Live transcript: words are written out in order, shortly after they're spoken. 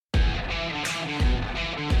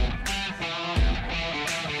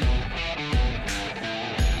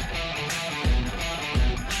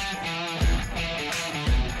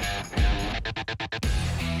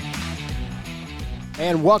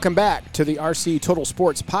And welcome back to the RC Total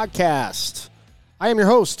Sports Podcast. I am your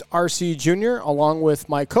host, RC Jr., along with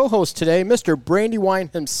my co-host today, Mr. Brandywine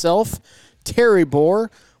himself, Terry Borr.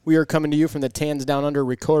 We are coming to you from the Tans Down Under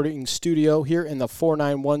recording studio here in the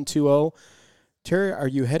 49120. Terry, are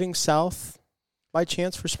you heading south by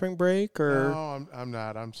chance for spring break? Or? No, I'm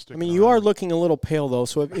not. I'm sticking you around. are looking a little pale, though,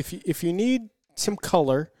 so if you need some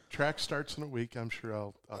color. Track starts in a week. I'm sure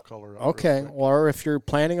I'll color up. Okay, or if you're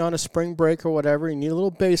planning on a spring break or whatever, you need a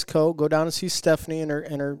little base coat, go down and see Stephanie and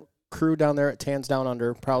her crew down there at Tans Down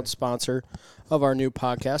Under, proud sponsor of our new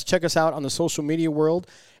podcast. Check us out on the social media world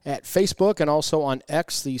at Facebook and also on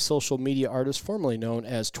X, the social media artist formerly known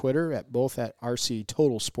as Twitter, both at RC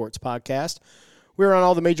Total Sports Podcast. We're on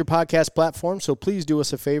all the major podcast platforms, so please do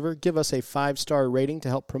us a favor. Give us a 5-star rating to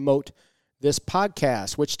help promote this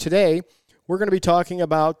podcast, which today we're going to be talking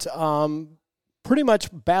about pretty much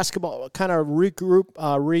basketball, kind of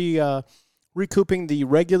recouping the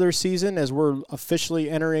regular season as we're officially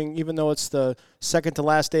entering, even though it's the second to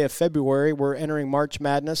last day of February, we're entering March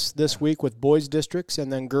Madness this week with boys districts,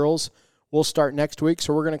 and then girls will start next week.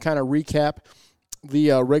 So we're going to kind of recap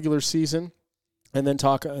the regular season and then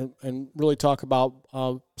talk and really talk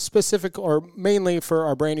about specific or mainly for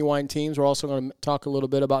our Brandywine teams. We're also going to talk a little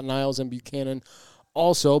bit about Niles and Buchanan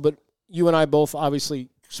also, but you and I both, obviously,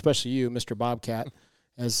 especially you, Mr. Bobcat,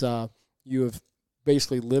 as you have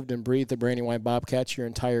basically lived and breathed the Brandywine Bobcats your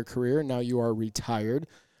entire career, and now you are retired.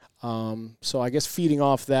 So I guess feeding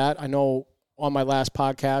off that, I know on my last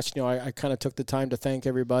podcast, I kind of took the time to thank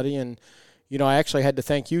everybody, and, I actually had to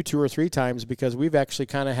thank you 2 or 3 times because we've actually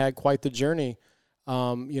kind of had quite the journey.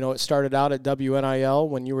 It started out at WNIL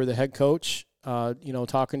when you were the head coach,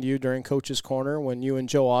 talking to you during Coach's Corner when you and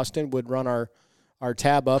Joe Austin would run our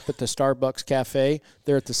tab up at the Starbucks Cafe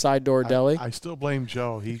there at the Side Door Deli. I still blame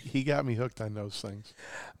Joe. He got me hooked on those things.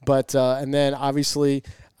 But and then obviously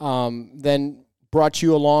then brought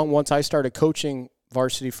you along once I started coaching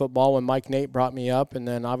varsity football when Mike Nate brought me up, and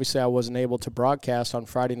then obviously I wasn't able to broadcast on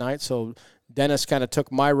Friday night, so Dennis kind of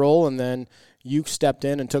took my role, and then you stepped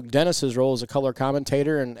in and took Dennis's role as a color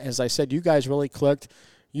commentator, and as I said, you guys really clicked.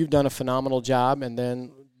 You've done a phenomenal job, and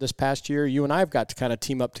then this past year, you and I have got to kind of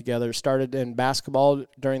team up together. Started in basketball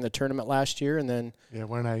during the tournament last year, and then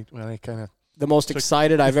when I kind of the most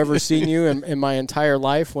excited I've ever seen you in my entire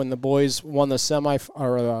life when the boys won the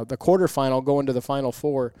the quarterfinal, going to the Final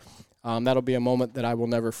Four. That'll be a moment that I will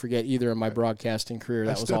never forget either in my broadcasting career.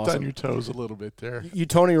 That was awesome. I stepped on your toes a little bit there. You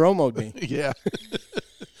Tony Romo'd me. Yeah.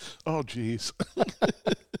 Oh, geez.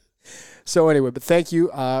 So anyway, but thank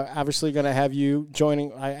you. Obviously going to have you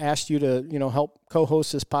joining. I asked you to, help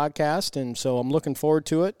co-host this podcast, and so I'm looking forward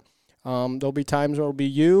to it. There'll be times where it'll be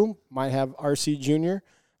you, might have RC Jr.,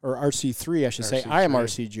 or RC3, I should say. I am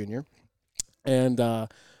RC Jr., and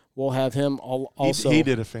we'll have him also. He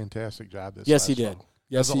did a fantastic job this Yes, he did. Fall.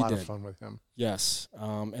 Yes, he did. It was a lot of fun with him. Yes,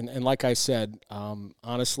 and like I said,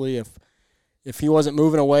 honestly, if he wasn't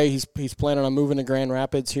moving away, he's planning on moving to Grand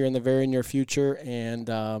Rapids here in the very near future. And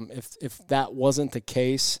if that wasn't the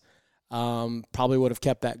case, probably would have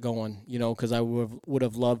kept that going, because I would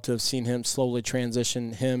have loved to have seen him slowly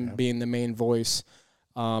transition, being the main voice,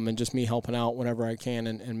 and just me helping out whenever I can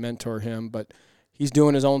and mentor him. But he's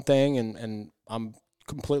doing his own thing, and I'm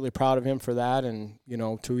completely proud of him for that, and,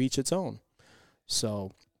 to each its own.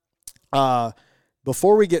 So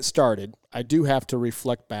before we get started, I do have to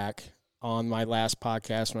reflect back on my last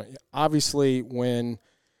podcast. Obviously, when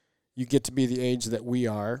you get to be the age that we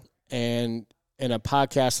are, and in a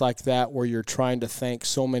podcast like that where you're trying to thank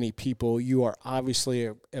so many people, you are obviously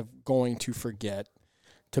going to forget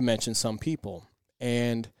to mention some people.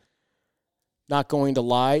 And not going to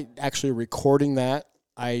lie, actually recording that,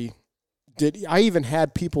 I even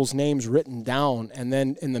had people's names written down, and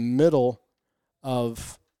then in the middle of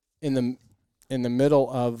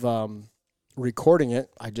recording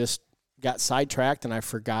it, I just got sidetracked and I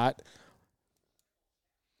forgot.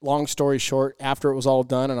 Long story short, after it was all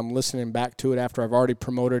done and I'm listening back to it after I've already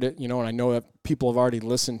promoted it, and I know that people have already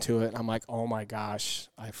listened to it, I'm like, oh my gosh,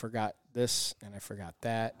 I forgot this and I forgot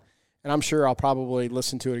that. And I'm sure I'll probably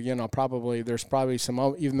listen to it again. There's probably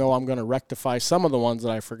some, even though I'm going to rectify some of the ones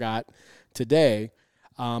that I forgot today.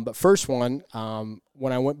 But first one,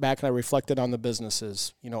 when I went back and I reflected on the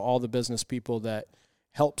businesses, all the business people that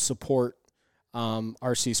help support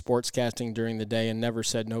RC Sportscasting during the day and never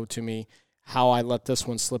said no to me. How I let this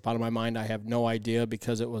one slip out of my mind, I have no idea,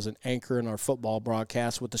 because it was an anchor in our football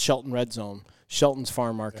broadcast with the Shelton Red Zone, Shelton's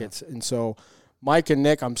Farm Markets. Yeah. And so Mike and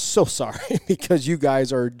Nick, I'm so sorry because you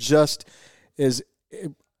guys are just as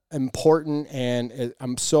important, and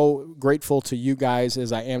I'm so grateful to you guys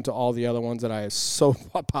as I am to all the other ones that I so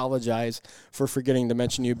apologize for forgetting to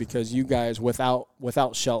mention you, because you guys, without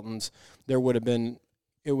Shelton's, it would have been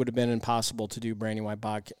impossible to do Brandywine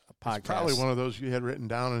podcast. It's probably one of those you had written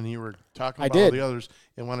down and you were talking about all the others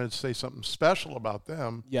and wanted to say something special about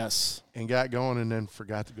them. Yes. And got going and then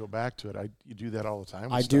forgot to go back to it. You do that all the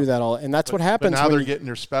time. I do that all, and that's what happens. But now they're getting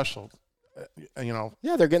their special,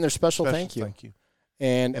 Yeah, they're getting their special thank you. Thank you.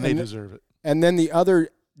 And they deserve it. And then the other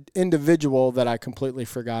individual that I completely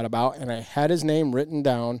forgot about, and I had his name written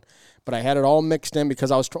down, but I had it all mixed in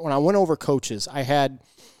because when I went over coaches,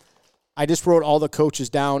 I just wrote all the coaches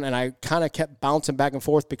down, and I kind of kept bouncing back and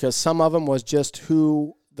forth because some of them was just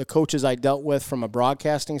who the coaches I dealt with from a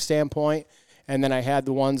broadcasting standpoint, and then I had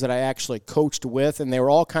the ones that I actually coached with, and they were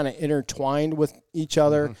all kind of intertwined with each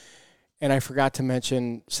other. Mm-hmm. And I forgot to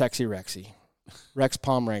mention Sexy Rexy. Rex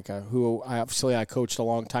Pomranka, who I coached a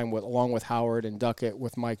long time with, along with Howard and Duckett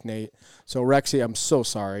with Mike Nate. So, Rexy, I'm so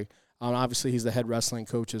sorry. Obviously, he's the head wrestling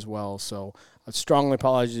coach as well. So, I strongly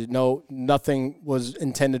apologize. No, nothing was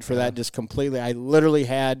intended for that, just completely. I literally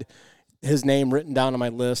had his name written down on my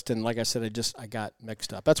list, and like I said, I got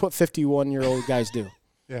mixed up. That's what 51-year-old guys do.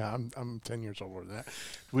 Yeah, I'm 10 years older than that.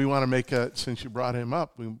 We want to make since you brought him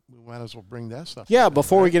up, we might as well bring that stuff. Yeah,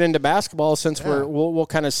 before we get into basketball, since we'll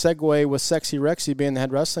kind of segue with Sexy Rexy being the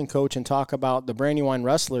head wrestling coach and talk about the Brandywine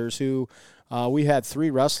wrestlers, who we had 3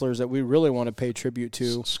 wrestlers that we really want to pay tribute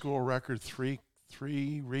to. School record, three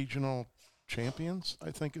regional champions,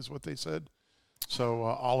 I think is what they said. So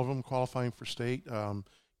all of them qualifying for state.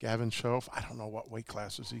 Gavin Schoaf, I don't know what weight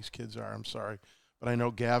classes these kids are, I'm sorry. But I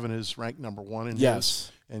know Gavin is ranked number 1 in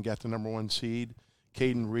his and got the number 1 seed.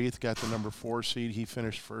 Caden Reith got the number 4 seed. He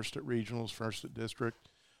finished first at regionals, first at district.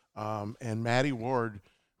 And Maddie Ward,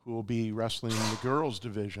 who will be wrestling in the girls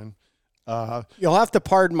division. You'll have to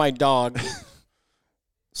pardon my dog.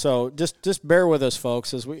 So just bear with us,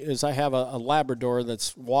 folks, as I have a Labrador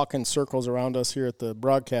that's walking circles around us here at the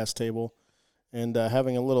broadcast table and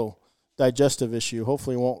having a little digestive issue.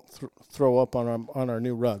 Hopefully won't throw up on our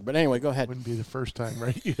new rug. But anyway, go ahead. Wouldn't be the first time,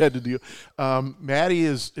 right? You had to deal. Maddie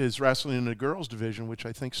is wrestling in the girls division, which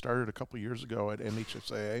I think started a couple years ago at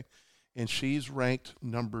MHSAA, and she's ranked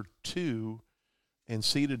number 2 and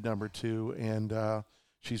seeded number 2, and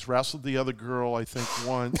she's wrestled the other girl I think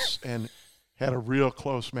once and had a real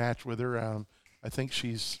close match with her. I think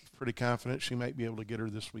she's pretty confident she might be able to get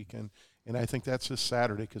her this weekend, and I think that's this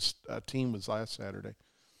Saturday because team was last Saturday.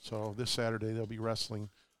 So this Saturday they'll be wrestling.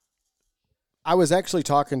 I was actually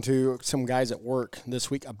talking to some guys at work this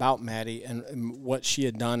week about Maddie and what she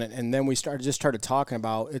had done, and then we started talking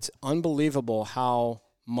about it's unbelievable how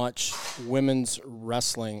much women's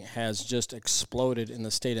wrestling has just exploded in the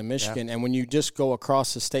state of Michigan. Yeah. And when you just go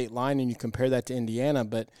across the state line and you compare that to Indiana,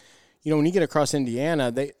 but when you get across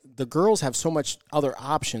Indiana, the girls have so much other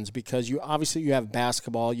options because you have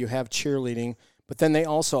basketball, you have cheerleading. But then a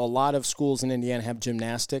lot of schools in Indiana have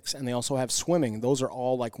gymnastics, and they also have swimming. Those are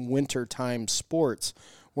all like wintertime sports.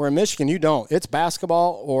 Where in Michigan, you don't. It's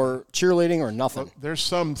basketball or cheerleading or nothing. Well, there's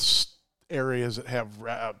some areas that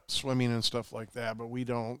have swimming and stuff like that, but we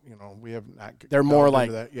don't. We have not. They're more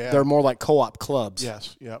like that. Yeah. They're more like co-op clubs.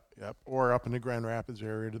 Yes. Yep. Or up in the Grand Rapids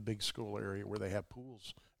area, the big school area where they have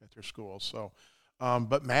pools at their schools. So,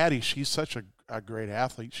 but Maddie, she's such a great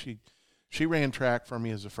athlete. She ran track for me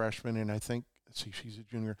as a freshman, and I think. She's a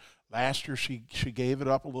junior. Last year, she gave it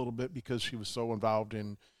up a little bit because she was so involved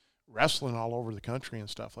in wrestling all over the country and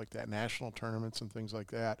stuff like that, national tournaments and things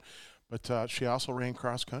like that. But she also ran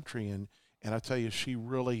cross country, and I tell you,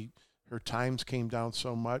 her times came down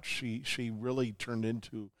so much. She really turned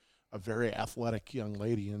into a very athletic young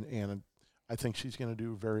lady, and I think she's going to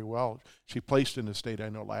do very well. She placed in the state, I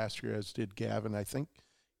know, last year, as did Gavin. I think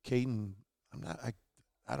Caden.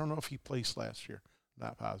 I don't know if he placed last year.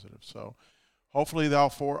 Not positive. So. Hopefully,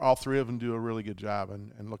 all 3 of them do a really good job,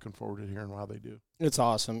 and looking forward to hearing how they do. It's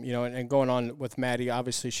awesome, and going on with Maddie.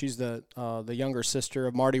 Obviously, she's the younger sister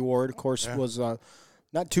of Marty Ward. Of course, was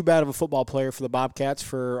not too bad of a football player for the Bobcats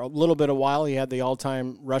for a little bit of while. He had the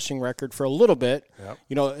all-time rushing record for a little bit.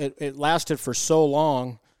 Yep. It lasted for so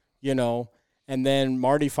long, and then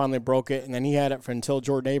Marty finally broke it, and then he had it until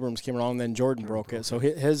Jordan Abrams came along, and then Jordan broke it. So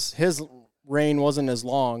his reign wasn't as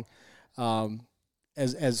long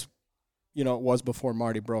as it was before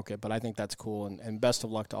Marty broke it, but I think that's cool, and best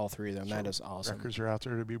of luck to all 3 of them. So that is awesome. Records are out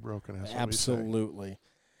there to be broken. That's absolutely.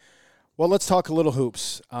 Well, let's talk a little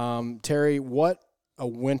hoops. Terry, what a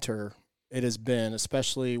winter it has been,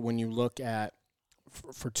 especially when you look at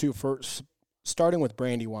starting with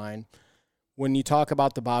Brandywine. When you talk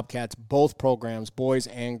about the Bobcats, both programs, boys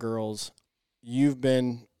and girls, you've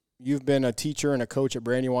been you've been a teacher and a coach at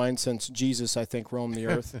Brandywine since Jesus, I think, roamed the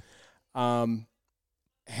earth.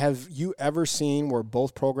 Have you ever seen where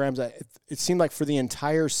both programs, it seemed like for the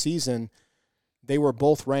entire season, they were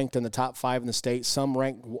both ranked in the top 5 in the state. Some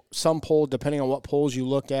polls, depending on what polls you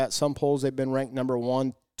look at, some polls they've been ranked number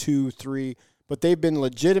 1, 2, 3, but they've been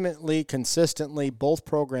legitimately, consistently, both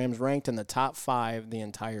programs ranked in the top 5 the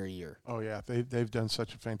entire year. Oh, yeah. They've done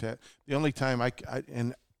such a fantastic – the only time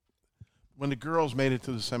and when the girls made it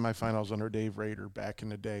to the semifinals under Dave Rader back in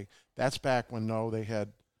the day, that's back when, they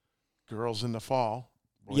had girls in the fall,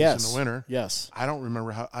 boys in the winter. Yes. I don't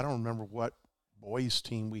remember what boys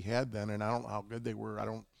team we had then, and I don't know how good they were.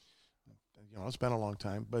 It's been a long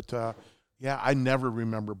time. But, I never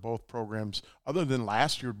remember both programs. Other than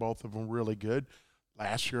last year, both of them were really good.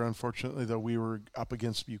 Last year, unfortunately, though, we were up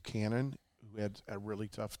against Buchanan, who had a really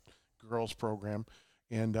tough girls program.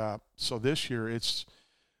 And so this year, it's,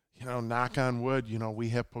 knock on wood, we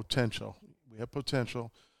have potential. We have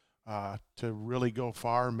potential to really go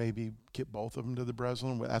far, maybe get both of them to the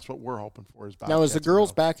Breslin. That's what we're hoping for. Now, is the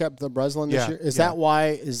girls back up the Breslin this year? Is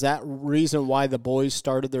that reason why the boys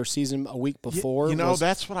started their season a week before?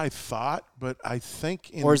 That's what I thought, but I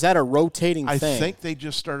think or is that a rotating thing? I think they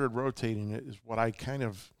just started rotating it. Is what I kind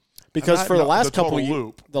of because for the last couple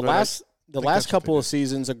the last couple of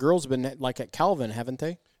seasons, the girls have been like at Calvin, haven't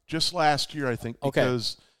they? Just last year, I think,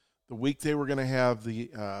 because the week they were going to have the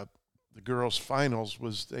girls' finals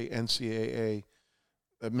was the NCAA.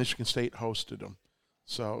 Michigan State hosted them,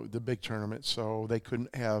 so the big tournament. So they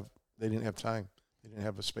didn't have time. They didn't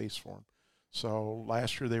have a space for them. So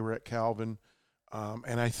last year they were at Calvin,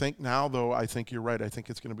 and I think now, though, I think you're right. I think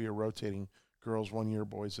it's going to be a rotating girls 1 year,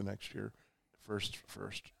 boys the next year, first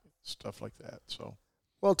stuff like that. So.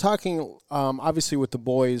 Well, talking obviously with the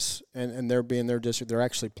boys and they're being their district, they're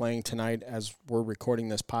actually playing tonight as we're recording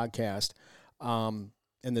this podcast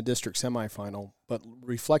in the district semifinal. But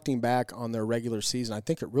reflecting back on their regular season, I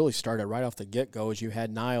think it really started right off the get-go as you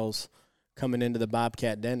had Niles coming into the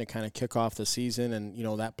Bobcat Den to kind of kick off the season,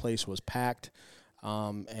 and, that place was packed.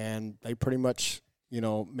 And they pretty much,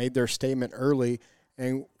 made their statement early.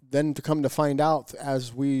 And then to come to find out,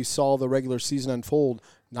 as we saw the regular season unfold,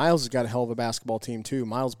 Niles has got a hell of a basketball team too.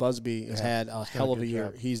 Miles Busby has had a hell of a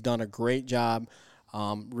year. He's done a great job.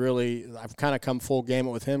 Really, I've kind of come full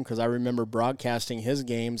gamut with him because I remember broadcasting his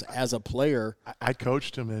games as a player. I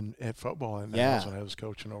coached him at football in Niles when I was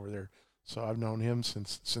coaching over there. So I've known him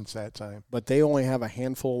since that time. But they only have a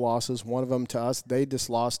handful of losses. One of them to us, they just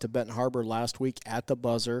lost to Benton Harbor last week at the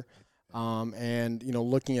buzzer. And,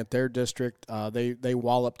 looking at their district, they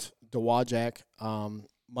walloped Dowagiac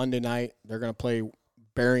Monday night. They're going to play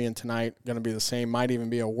Berrien tonight. Going to be the same. Might even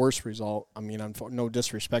be a worse result. I mean, no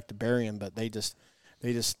disrespect to Berrien, but they just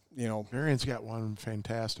Berrien's got one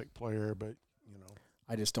fantastic player, but,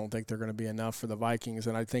 I just don't think they're going to be enough for the Vikings,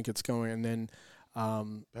 and I think it's going. And then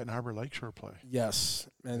Benton Harbor Lakeshore play. Yes.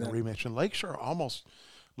 And then rementioned Lakeshore almost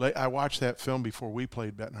 – I watched that film before we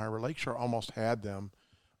played Benton Harbor. Lakeshore almost had them.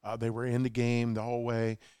 They were in the game the whole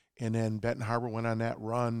way, and then Benton Harbor went on that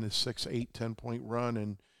run, the 6, 8, 10-point run,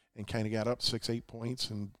 and kind of got up 6, 8 points,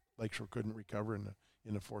 and Lakeshore couldn't recover in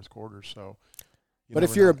the fourth quarter. So, but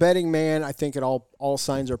if you're a betting man, I think all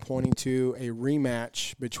signs are pointing to a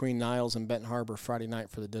rematch between Niles and Benton Harbor Friday night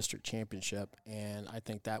for the district championship, and I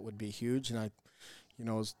think that would be huge. And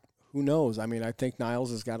who knows? I mean, I think Niles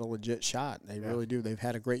has got a legit shot. They really do. They've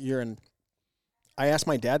had a great year, and I asked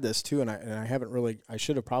my dad this too, and I haven't really. I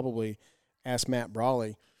should have probably asked Matt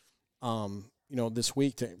Brawley, this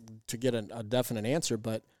week to get a definite answer.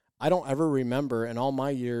 But I don't ever remember in all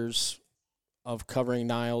my years of covering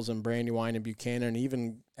Niles and Brandywine and Buchanan, and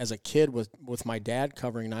even as a kid with my dad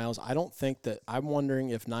covering Niles, I don't think that. I'm wondering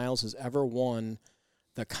if Niles has ever won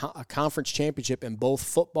a conference championship in both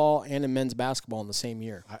football and in men's basketball in the same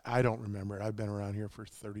year. I don't remember it. I've been around here for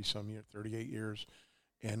 30-some years, 38 years.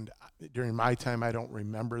 And during my time, I don't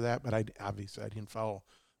remember that, but obviously I didn't follow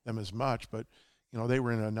them as much. But, they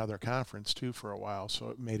were in another conference, too, for a while, so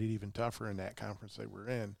it made it even tougher in that conference they were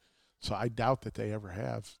in. So I doubt that they ever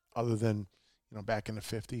have, other than, back in the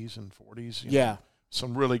 50s and 40s.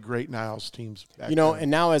 Some really great Niles teams back then.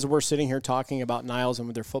 And now as we're sitting here talking about Niles and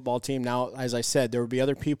with their football team, now, as I said, there will be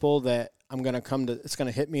other people that I'm going to it's going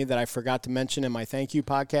to hit me that I forgot to mention in my thank you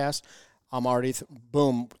podcast. I'm already,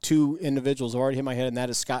 two individuals already hit my head, and that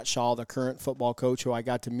is Scott Shaw, the current football coach who I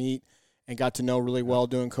got to meet and got to know really well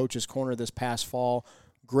doing Coach's Corner this past fall.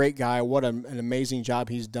 Great guy. What an amazing job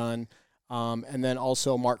he's done. And then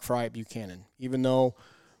also Mark Fry at Buchanan. Even though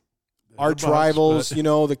arch rivals,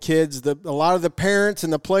 the kids, a lot of the parents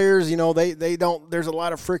and the players, they don't, there's a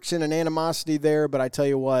lot of friction and animosity there, but I tell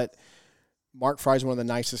you what, Mark Fry's one of the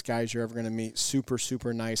nicest guys you're ever going to meet. Super,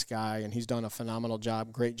 super nice guy, and he's done a phenomenal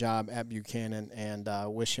job, great job at Buchanan, and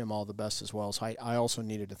wish him all the best as well. So I also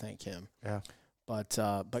needed to thank him. Yeah.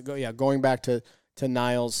 Going back to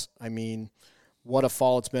Niles, I mean, what a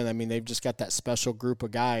fall it's been. I mean, they've just got that special group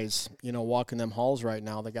of guys, walking them halls right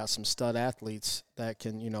now. They got some stud athletes that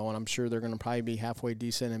can, and I'm sure they're going to probably be halfway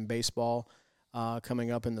decent in baseball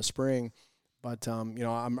coming up in the spring. But,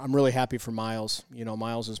 I'm really happy for Miles.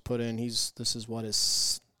 Miles has put in, this is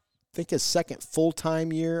his second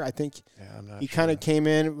full-time year. I think he kind of came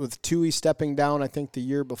in with Tui stepping down, I think the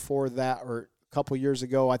year before that or a couple years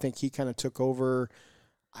ago. I think he kind of took over.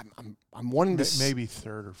 I'm wanting to maybe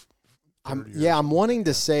third or I'm wanting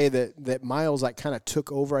to say that Miles kind of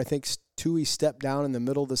took over. I think Tui stepped down in the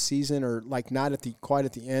middle of the season, or not quite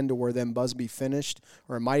at the end, to where then Busby finished,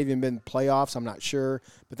 or it might have even been playoffs. I'm not sure.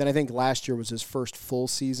 But then I think last year was his first full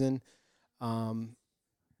season. Who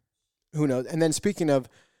knows? And then speaking of,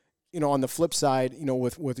 on the flip side,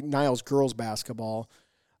 with Niles girls basketball,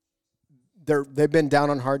 they've been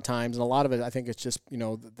down on hard times, and a lot of it I think it's just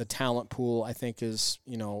the talent pool. I think is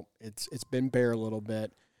it's been bare a little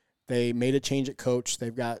bit. They made a change at coach.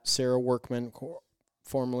 They've got Sarah Workman,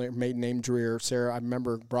 formerly maiden name Dreer. Sarah, I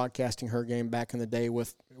remember broadcasting her game back in the day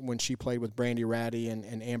when she played with Brandy Ratty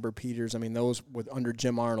and Amber Peters. I mean, those under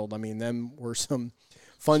Jim Arnold. I mean, them were some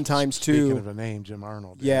fun times too. Speaking of a name, Jim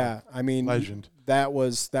Arnold. Yeah, I mean, legend. That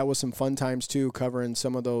was some fun times too, covering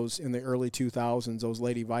some of those in the early 2000s. Those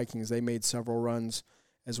Lady Vikings, they made several runs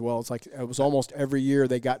as well. It's like it was almost every year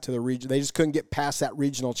they got to the region. They just couldn't get past that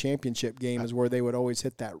regional championship game, is where they would always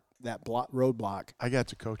hit that roadblock. I got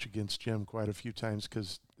to coach against Jim quite a few times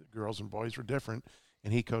because girls and boys were different,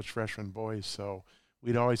 and he coached freshman boys. So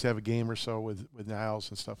we'd always have a game or so with Niles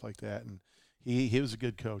and stuff like that. And he was a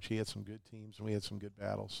good coach. He had some good teams, and we had some good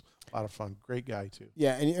battles. A lot of fun. Great guy, too.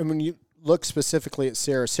 Yeah, and when you look specifically at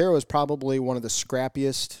Sarah was probably one of the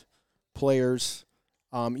scrappiest players.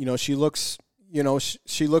 She looks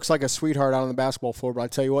she looks like a sweetheart out on the basketball floor, but I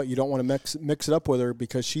tell you what, you don't want to mix it up with her,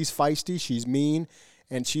 because she's feisty, she's mean,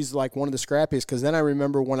 and she's like one of the scrappiest. Because then I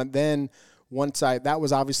remember that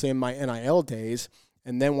was obviously in my NIL days,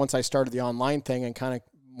 and then once I started the online thing and kind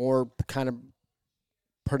of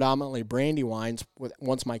predominantly Brandywines,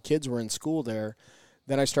 once my kids were in school there,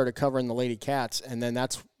 then I started covering the Lady Cats, and then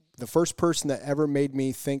that's the first person that ever made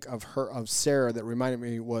me think of Sarah that reminded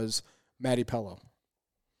me was Maddie Pello.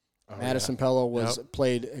 Madison Pello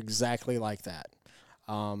played exactly like that.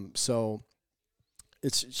 But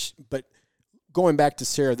going back to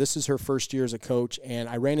Sarah, this is her first year as a coach, and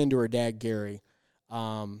I ran into her dad, Gary,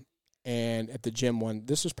 and at the gym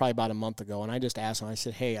this was probably about a month ago, and I just asked him, I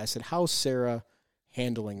said, how's Sarah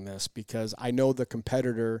handling this? Because I know the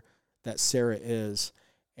competitor that Sarah is,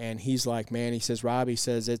 and he's like, man, he says, Rob, he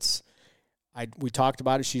says, we talked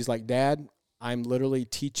about it. She's like, Dad, I'm literally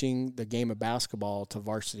teaching the game of basketball to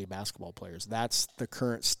varsity basketball players. That's the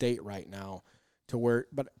current state right now,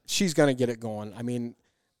 but she's going to get it going. I mean,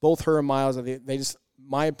 both her and Miles, they just,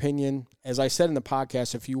 my opinion, as I said in the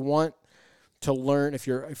podcast, if you want to learn, if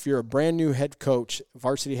you're a brand new head coach,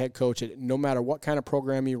 varsity head coach, no matter what kind of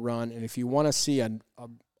program you run, and if you want to see a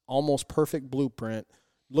almost perfect blueprint,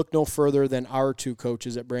 look no further than our two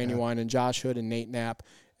coaches at Brandywine, and Josh Hood and Nate Knapp,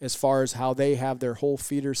 as far as how they have their whole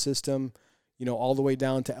feeder system, all the way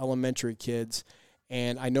down to elementary kids.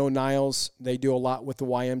 And I know Niles, they do a lot with the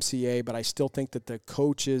YMCA, but I still think that the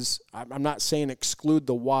coaches, I'm not saying exclude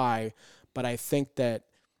the Y, but I think that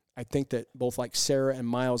both like Sarah and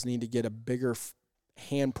Miles need to get a bigger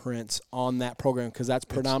handprints on that program, because that's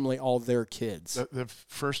predominantly all their kids. The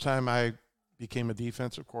first time I became a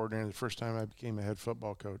defensive coordinator, the first time I became a head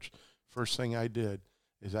football coach, first thing I did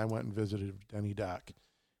is I went and visited Denny Dock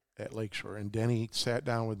at Lakeshore. And Denny sat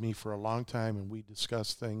down with me for a long time, and we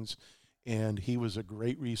discussed things, and he was a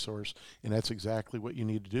great resource. And that's exactly what you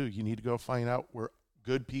need to do. You need to go find out where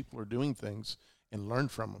good people are doing things and learn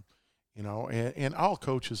from them. And all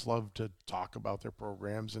coaches love to talk about their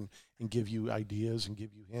programs and give you ideas and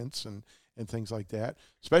give you hints and things like that,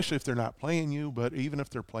 especially if they're not playing you. But even if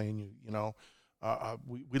they're playing you,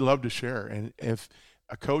 we love to share. And if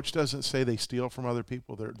a coach doesn't say they steal from other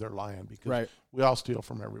people, they're lying, because we all steal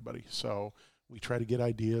from everybody. So we try to get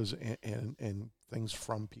ideas and things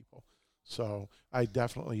from people. So I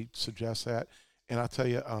definitely suggest that. And I'll tell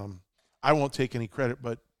you, I won't take any credit,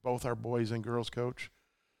 but both our boys and girls coach,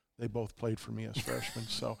 they both played for me as freshmen.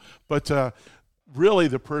 So, but really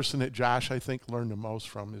the person that Josh, I think, learned the most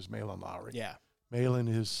from is Malin Lowry. Yeah. Malin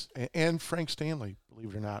is, and Frank Stanley,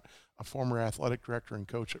 believe it or not, a former athletic director and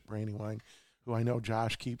coach at Brandywine, who I know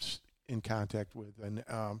Josh keeps in contact with. And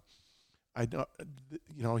I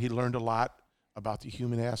know, he learned a lot about the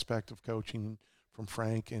human aspect of coaching from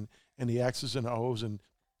Frank and the X's and O's and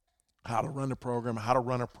how to run the program, how to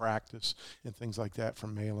run a practice, and things like that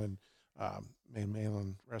from Malin.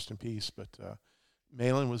 Malin, rest in peace, but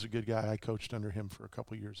Malin was a good guy. I coached under him for a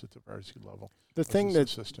couple of years at the varsity level. The thing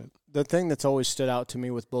that's always stood out to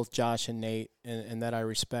me with both Josh and Nate, and that I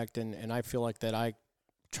respect, and I feel like that I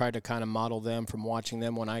tried to kind of model them from watching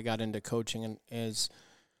them when I got into coaching, and is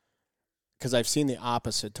because I've seen the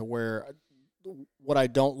opposite, to where what I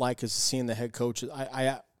don't like is seeing the head coaches.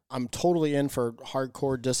 I'm totally in for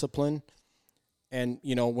hardcore discipline. And,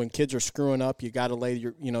 when kids are screwing up, you got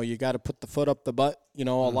to you got to put the foot up the butt, a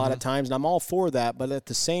lot of times. And I'm all for that. But at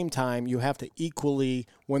the same time, you have to equally,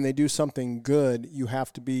 when they do something good, you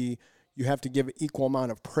have to give an equal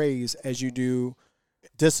amount of praise as you do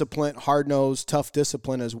discipline, hard-nosed, tough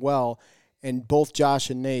discipline as well. And both Josh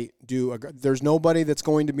and Nate do. There's nobody that's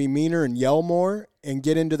going to be meaner and yell more and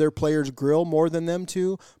get into their player's grill more than them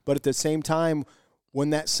two. But at the same time, when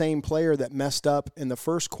that same player that messed up in the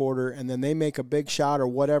first quarter and then they make a big shot or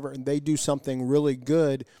whatever and they do something really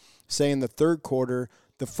good, say in the third quarter,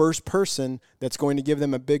 the first person that's going to give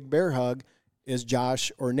them a big bear hug is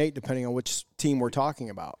Josh or Nate, depending on which team we're talking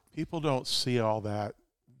about. People don't see all that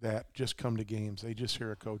just come to games. They just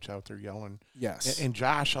hear a coach out there yelling. Yes. And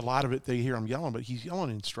Josh, a lot of it, they hear him yelling, but he's yelling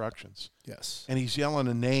instructions. Yes. And he's yelling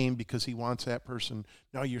a name because he wants that person,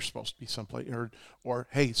 no, you're supposed to be someplace, or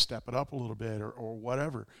hey, step it up a little bit, or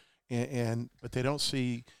whatever. But they don't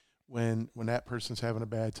see when that person's having a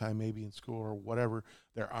bad time, maybe in school or whatever,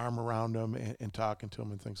 their arm around them and talking to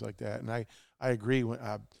them and things like that. And I agree.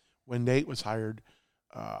 When Nate was hired,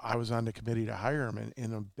 I was on the committee to hire him,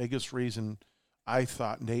 and the biggest reason I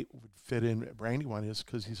thought Nate would fit in at Brandywine is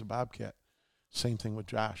because he's a Bobcat. Same thing with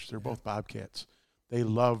Josh. They're both Bobcats. They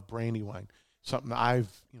love Brandywine. Something I've,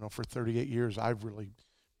 for 38 years, I've really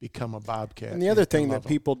become a Bobcat. And the other thing that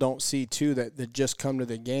people don't see, too, that just come to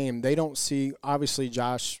the game, they don't see, obviously,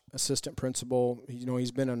 Josh, assistant principal,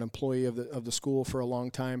 he's been an employee of the school for a long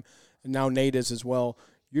time, and now Nate is as well.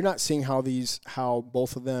 You're not seeing how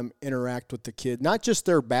both of them interact with the kids, not just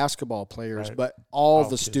their basketball players, right, but all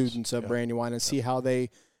the kids, students of Brandywine, and see how the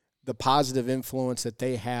positive influence that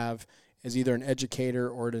they have as either an educator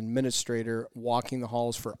or an administrator walking the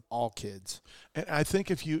halls for all kids. And I think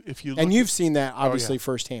if you look and you've seen that obviously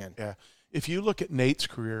firsthand. Yeah, if you look at Nate's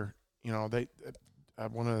career, they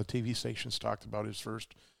one of the TV stations talked about his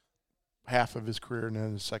first half of his career and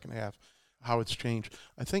then the second half, how it's changed.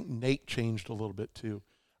 I think Nate changed a little bit too.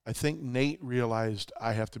 I think Nate realized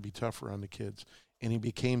I have to be tougher on the kids, and he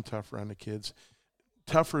became tougher on the kids.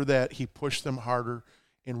 Tougher that he pushed them harder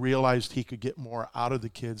and realized he could get more out of the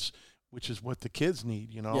kids, which is what the kids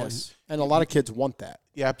need, Yes, and a lot of kids want that.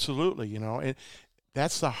 Yeah, absolutely, and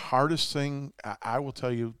that's the hardest thing. I will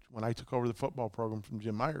tell you, when I took over the football program from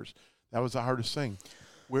Jim Myers, that was the hardest thing.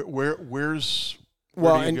 Where do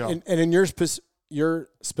you go? And in your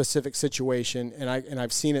specific situation, and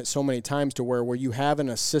I've seen it so many times to where you have an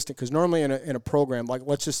assistant, because normally in a program, like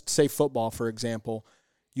let's just say football, for example,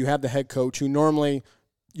 you have the head coach who normally,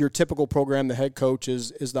 your typical program, the head coach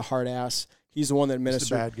is the hard ass. He's the one that administers. He's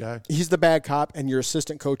the bad guy. He's the bad cop, and your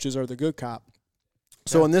assistant coaches are the good cop.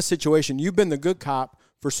 So in this situation, you've been the good cop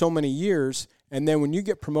for so many years, and then when you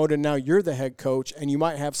get promoted, now you're the head coach, and you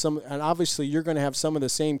might have and obviously you're going to have some of the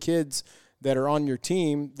same kids that are on your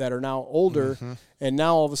team that are now older, and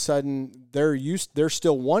now all of a sudden they're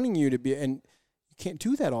still wanting you to be, and you can't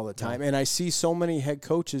do that all the time. No. And I see so many head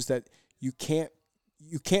coaches that you can't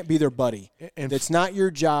be their buddy. And it's not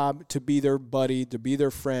your job to be their buddy, to be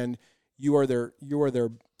their friend. You are their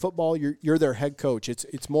football. You're their head coach.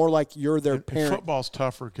 It's more like you're their parent. And football's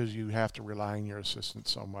tougher because you have to rely on your assistants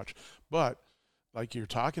so much. But like you're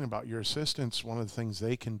talking about, your assistants, one of the things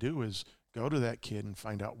they can do is go to that kid and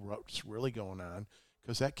find out what's really going on,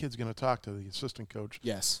 because that kid's going to talk to the assistant coach.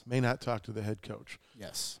 Yes. May not talk to the head coach.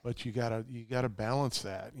 Yes. But you gotta balance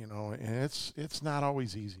that, and it's not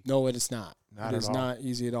always easy. No, it is not. Not it is not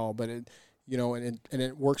easy at all. But it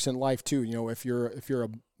it works in life too. If you're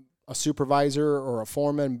a supervisor or a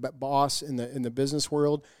foreman, boss in the business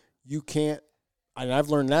world, you can't. And I've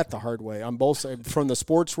learned that the hard way on both sides, from the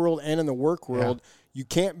sports world and in the work world. Yeah. You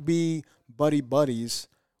can't be buddies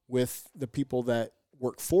with the people that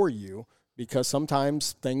work for you, because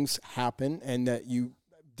sometimes things happen and that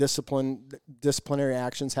disciplinary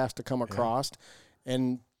actions have to come across,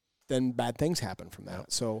 and then bad things happen from that. Yeah.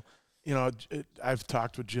 So, I've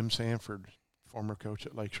talked with Jim Sanford, former coach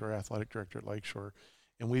at Lakeshore, athletic director at Lakeshore,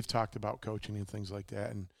 and we've talked about coaching and things like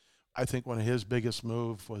that. And I think one of his biggest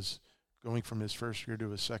moves was going from his first year to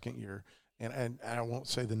his second year and I won't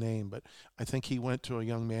say the name, but I think he went to a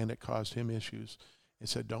young man that caused him issues and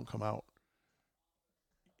said, "Don't come out,"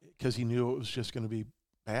 because he knew it was just going to be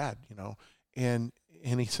bad, And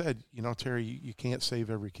he said, Terry, you can't save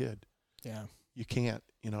every kid. Yeah, you can't.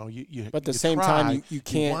 You. But at the you same try, time, you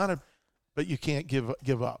can't. You want to, but you can't give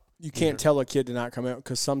up. You can't tell a kid to not come out,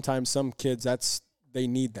 because sometimes some kids they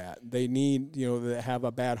need that. They need to have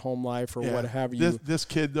a bad home life or what have you. This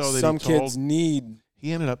kid though, some kids need.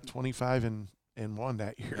 He ended up 25 and 1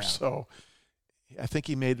 that year, so I think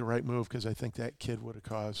he made the right move, because I think that kid might have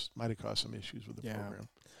caused some issues with the program.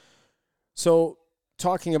 So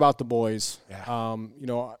talking about the boys,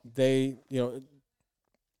 they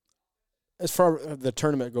as far as the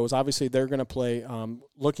tournament goes, obviously they're going to play.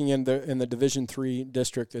 Looking in the Division III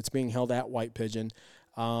district that's being held at White Pigeon,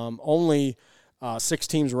 only 6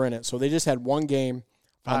 teams were in it, so they just had one game.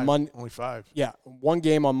 Only 5. Yeah, one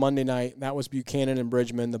game on Monday night. That was Buchanan and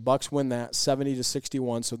Bridgman. The Bucks win that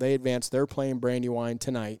 70-61, so they advance. They're playing Brandywine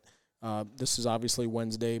tonight. This is obviously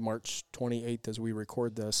Wednesday, March 28th, as we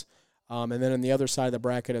record this. And then on the other side of the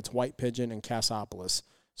bracket, it's White Pigeon and Cassopolis.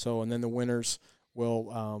 So, and then the winners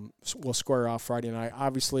will square off Friday night.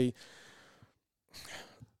 Obviously,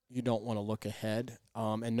 you don't want to look ahead.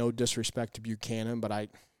 And no disrespect to Buchanan, but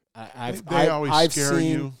I've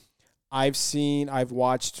seen. I've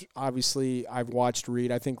watched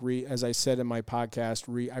Reed. I think Reed, as I said in my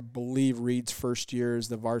podcast, I believe Reed's first year as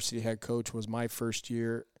the varsity head coach was my first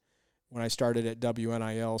year when I started at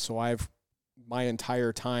WNIL. So my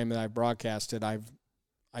entire time that I've broadcasted,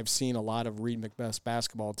 I've seen a lot of Reed Macbeth's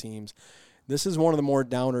basketball teams. This is one of the more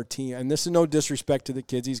downer teams, and this is no disrespect to the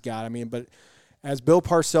kids he's got. But as Bill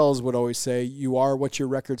Parcells would always say, you are what your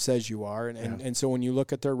record says you are. And so when you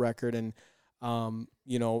look at their record and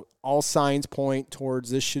all signs point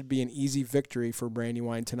towards this should be an easy victory for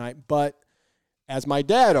Brandywine tonight. But as my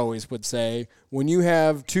dad always would say, when you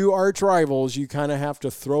have 2 arch rivals, you kind of have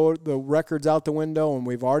to throw the records out the window. And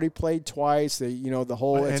we've already played twice.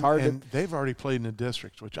 It's hard. And they've already played in the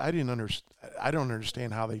district, which I didn't understand. I don't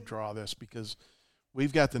understand how they draw this, because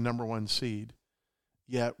we've got the number 1 seed,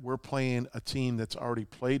 yet we're playing a team that's already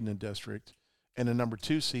played in the district, and the number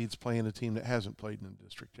 2 seed's playing a team that hasn't played in the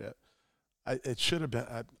district yet. It should have been,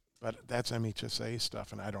 but that's MHSA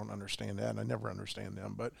stuff, and I don't understand that, and I never understand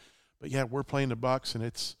them. But yeah, we're playing the Bucks, and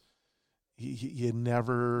it's you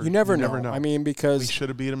never know. Because we should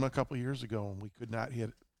have beat them a couple of years ago, and we could not hit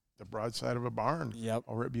the broadside of a barn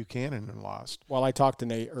over at Buchanan and lost. Well, I talked to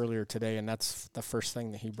Nate earlier today, and that's the first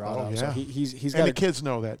thing that he brought up. Yeah. So he's got and the kids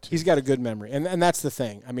know that too. He's got a good memory, and that's the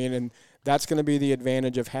thing. And that's going to be the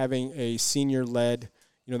advantage of having a senior-led.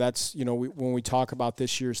 When we talk about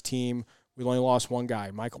this year's team. We only lost one guy,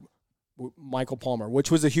 Michael Palmer, which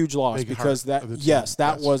was a huge loss because that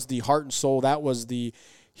was the heart and soul. That was he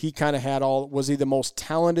kind of had was he the most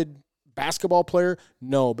talented basketball player?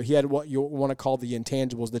 No, but he had what you want to call the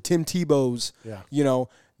intangibles, the Tim Tebow's. Yeah.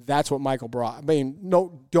 That's what Michael brought.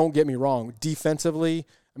 Don't get me wrong. Defensively,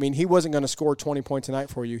 he wasn't going to score 20 points a night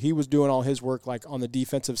for you. He was doing all his work like on the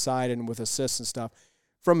defensive side and with assists and stuff.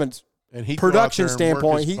 From a production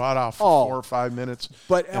standpoint, he bought off 4 or 5 minutes.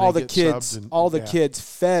 But all the kids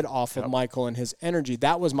fed off of Michael and his energy.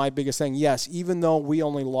 That was my biggest thing. Yes, even though we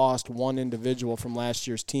only lost one individual from last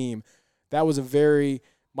year's team, that was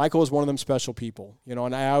Michael was one of them special people,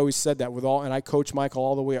 and I always said that and I coached Michael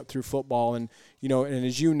all the way up through football. And, and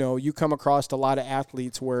as you come across a lot of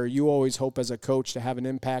athletes where you always hope as a coach to have an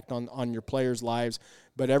impact on your players' lives.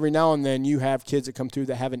 But every now and then you have kids that come through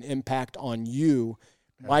that have an impact on you.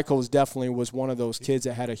 Michael definitely was one of those kids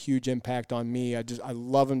that had a huge impact on me. I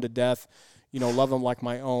love him to death, love him like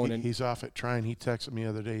my own. He's off at Trine. He texted me the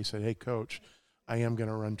other day. He said, "Hey, Coach, I am going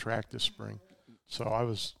to run track this spring." So I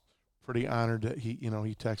was pretty honored that he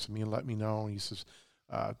texted me and let me know. He says,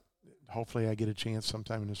 hopefully I get a chance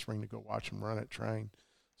sometime in the spring to go watch him run at Trine.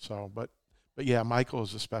 So, but yeah, Michael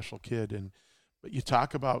is a special kid. But you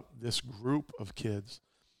talk about this group of kids,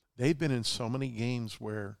 they've been in so many games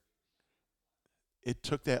where it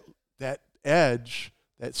took that edge,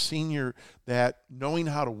 that senior, that knowing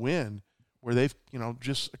how to win, where they've,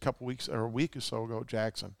 just a week or so ago,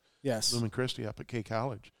 Jackson, Lumen Christi up at K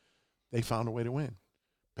College, they found a way to win.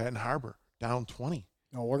 Patton Harbor down 20.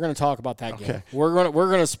 No, we're going to talk about that game. We're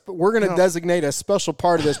going to designate a special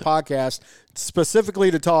part of this podcast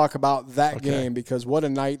specifically to talk about that game, because what a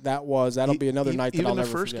night that was. That'll be another night that I'll never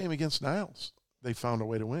forget. Even the first game against Niles, they found a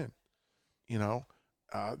way to win.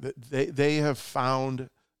 They have found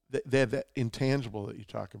they have that intangible that you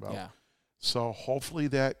talk about. Yeah. So hopefully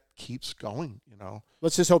that keeps going, you know.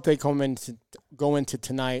 Let's just hope they go into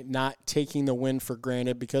tonight not taking the win for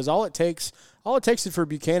granted, because all it takes is for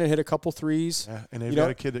Buchanan to hit a couple threes. Yeah, and they've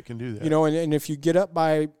got a kid that can do that. You know, and if you get up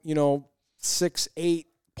by, 6-8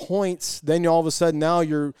 points, then all of a sudden now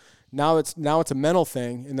it's a mental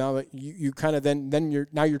thing, and now that you kind of then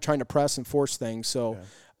you're trying to press and force things. So,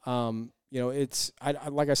 it's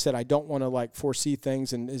like I said, I don't want to foresee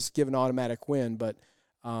things and is give an automatic win, but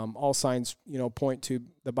all signs point to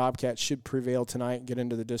the Bobcats should prevail tonight and get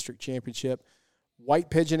into the district championship.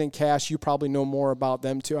 White Pigeon and Cash, you probably know more about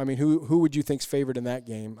them too. I mean, who would you think's favored in that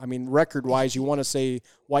game? I mean, record-wise, you want to say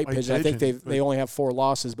White Pigeon. I think they only have 4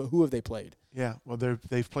 losses, but who have they played? Yeah, well,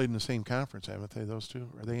 they've played in the same conference, haven't they? Those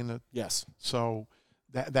two, are they in the? Yes. So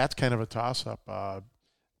that's kind of a toss-up.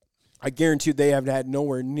 I guarantee they have had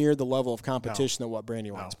nowhere near the level of competition that what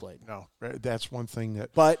Brandywine's played. No, that's one thing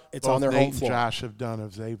that. But it's on their home floor. And Josh have done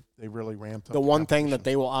is they really ramped up the one thing that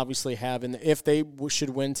they will obviously have, and if they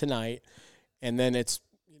should win tonight. And then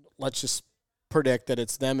let's just predict that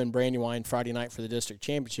it's them and Brandywine Friday night for the district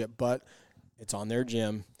championship, but it's on their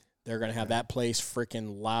gym. They're going to have that place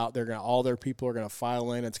freaking loud. All their people are going to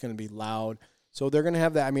file in. It's going to be loud. So they're going to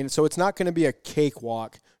have that. I mean, so it's not going to be a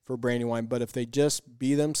cakewalk for Brandywine, but if they just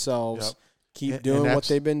be themselves, keep doing what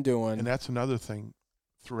they've been doing. And that's another thing.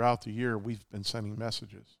 Throughout the year, we've been sending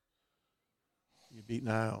messages. You beat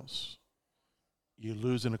Niles. You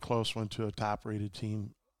lose in a close one to a top-rated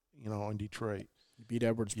team, in Detroit. You beat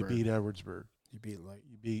Edwardsburg. You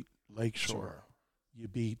beat Lakeshore. You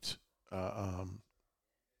beat Benton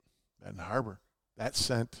Harbor. That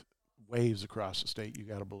sent waves across the state, you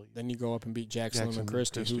got to believe. Then you go up and beat Jackson and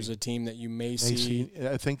Christie, who's a team that you may see.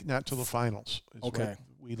 I think not till the finals is what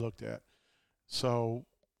we looked at. So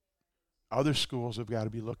other schools have got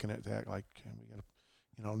to be looking at that.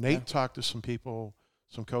 Nate talked to some people,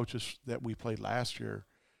 some coaches that we played last year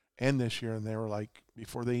and this year, and they were like,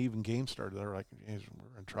 before they even game started, they were like,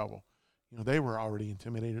 we're in trouble. They were already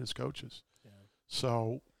intimidated as coaches. Yeah.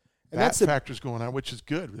 So that factor's going on, which is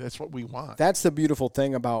good. That's what we want. That's the beautiful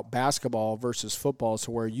thing about basketball versus football, is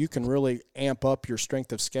where you can really amp up your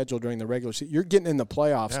strength of schedule during the regular season. You're getting in the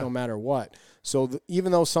playoffs no matter what. So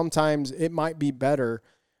even though sometimes it might be better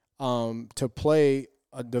to play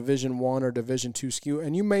a Division I or Division II SKU,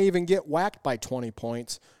 and you may even get whacked by 20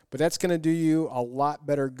 points, but that's going to do you a lot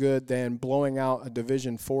better good than blowing out a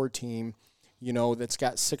Division IV team, that's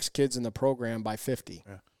got 6 kids in the program by 50.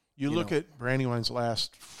 Yeah. You look at Brandywine's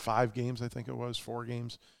last 5 games, I think it was, 4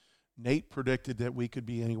 games. Nate predicted that we could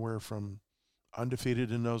be anywhere from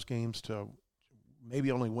undefeated in those games to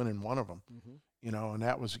maybe only winning one of them, and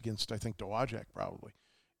that was against, I think, Dowagiac probably.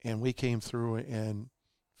 And we came through and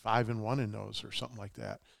 5-1 in those or something like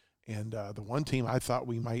that. And the one team I thought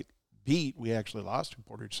we might beat, we actually lost to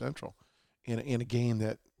Portage Central in a game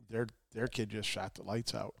that their kid just shot the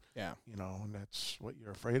lights out. Yeah. And that's what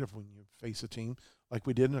you're afraid of when you face a team like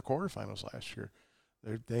we did in the quarterfinals last year.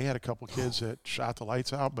 They had a couple kids that shot the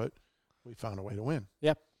lights out, but we found a way to win.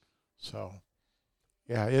 Yep. So,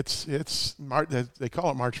 yeah, they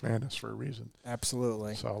call it March Madness for a reason.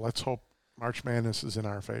 Absolutely. So let's hope March Madness is in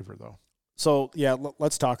our favor, though. So, yeah,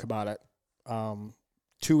 let's talk about it.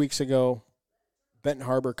 2 weeks ago, Benton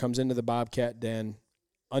Harbor comes into the Bobcat Den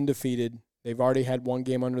undefeated. They've already had one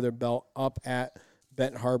game under their belt up at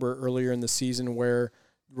Benton Harbor earlier in the season, where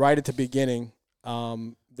right at the beginning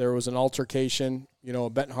there was an altercation. A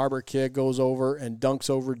Benton Harbor kid goes over and dunks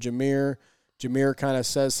over Jameer. Jameer kind of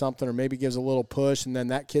says something or maybe gives a little push, and then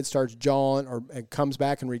that kid starts jawing and comes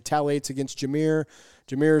back and retaliates against Jameer.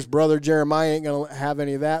 Jameer's brother, Jeremiah, ain't going to have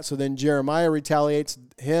any of that. So then Jeremiah retaliates.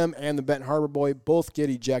 Him and the Benton Harbor boy both get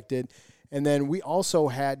ejected. And then we also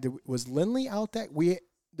had – was Lindley out that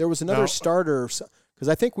 – there was another starter because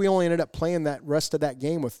I think we only ended up playing that rest of that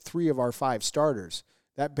game with 3 of our 5 starters.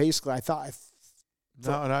 That basically I thought – I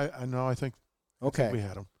think we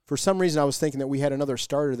had him. For some reason I was thinking that we had another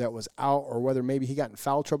starter that was out, or whether maybe he got in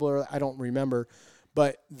foul trouble, or I don't remember.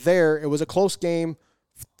 But it was a close game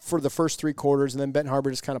for the first 3 quarters, and then Benton Harbor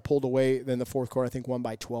just kind of pulled away. Then the fourth quarter, I think, won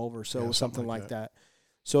by 12 or so, something like that.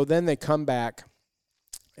 So then they come back,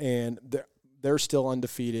 and they're still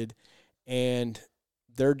undefeated, and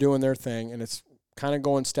they're doing their thing, and it's kind of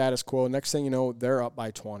going status quo. Next thing you know, they're up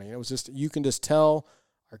by 20. It was just, you can just tell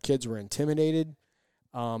our kids were intimidated.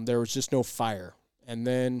 There was just no fire. And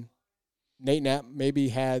then Nate Knapp maybe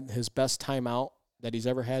had his best timeout that he's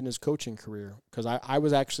ever had in his coaching career, because I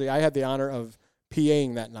had the honor of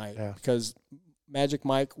PAing that night because Magic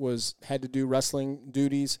Mike had to do wrestling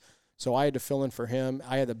duties, so I had to fill in for him.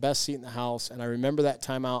 I had the best seat in the house, and I remember that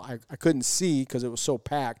timeout. I couldn't see because it was so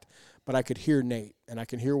packed, but I could hear Nate, and I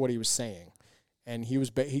could hear what he was saying. And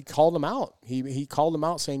he called them out. He called them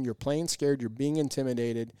out saying, you're playing scared, you're being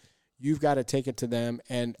intimidated, you've got to take it to them.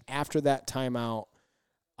 And after that timeout,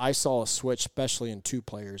 I saw a switch, especially in two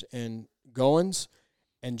players. In Goins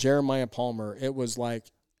and Jeremiah Palmer, it was like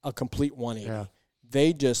a complete 180. Yeah.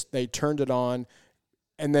 They turned it on.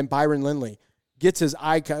 And then Byron Lindley gets his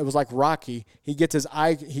eye, it was like Rocky. He gets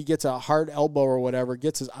a hard elbow or whatever,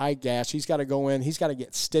 gets his eye gashed. He's got to go in. He's got to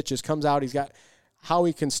get stitches, comes out. He's got how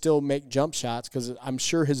he can still make jump shots, because I'm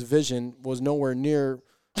sure his vision was nowhere near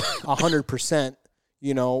 100%,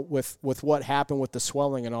 with what happened with the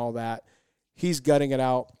swelling and all that. He's gutting it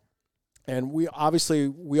out. And we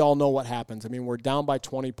all know what happens. I mean, we're down by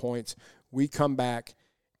 20 points. We come back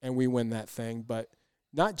and we win that thing. But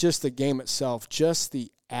not just the game itself, just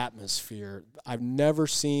the atmosphere. I've never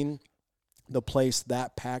seen the place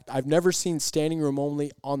that packed. I've never seen standing room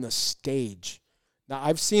only on the stage. Now,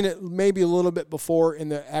 I've seen it maybe a little bit before in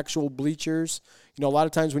the actual bleachers. A lot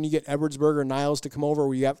of times when you get Edwardsburg or Niles to come over,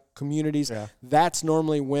 where you have communities, that's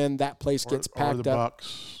normally when that place gets packed or the up.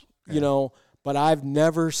 Bucks. Yeah. But I've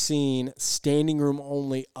never seen standing room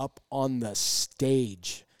only up on the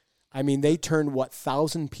stage. I mean, they turned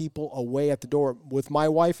 1,000 people away at the door, with my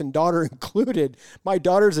wife and daughter included. My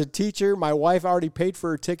daughter's a teacher. My wife already paid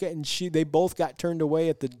for her ticket, and they both got turned away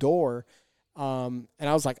at the door. And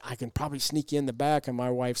I was like, I can probably sneak you in the back. And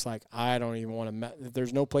my wife's like, I don't even want to, if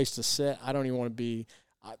there's no place to sit, I don't even want to be,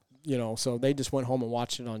 so they just went home and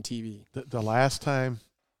watched it on TV. The last time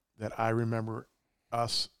that I remember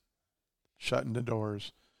us shutting the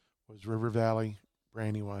doors was River Valley,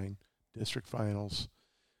 Brandywine, district finals.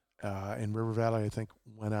 And River Valley, I think,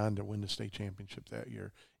 went on to win the state championship that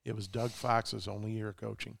year. It was Doug Fox's only year of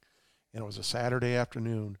coaching. And it was a Saturday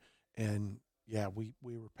afternoon, and yeah, we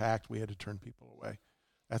were packed. We had to turn people away.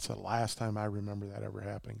 That's the last time I remember that ever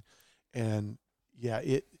happening. And, yeah,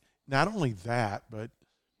 it not only that, but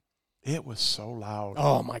it was so loud.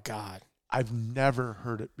 Oh, my God. I've never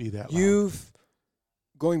heard it be that loud.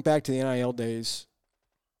 Going back to the NIL days,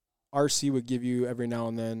 RC would give you every now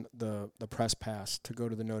and then the press pass to go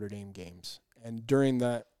to the Notre Dame games. And during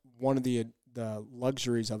that, one of the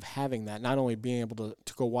luxuries of having that, not only being able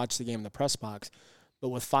to go watch the game in the press box, but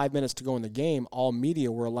with 5 minutes to go in the game, all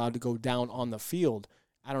media were allowed to go down on the field.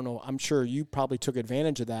 I don't know, I'm sure you probably took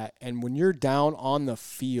advantage of that. And when you're down on the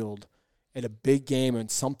field at a big game and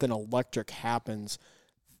something electric happens,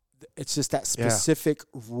 it's just that specific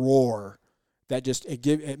roar that just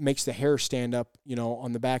it makes the hair stand up,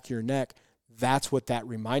 on the back of your neck. That's what that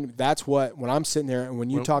reminded me. That's what, when I'm sitting there and when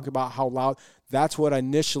you talk about how loud, that's what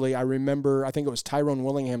initially I remember. I think it was Tyrone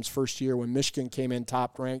Willingham's first year when Michigan came in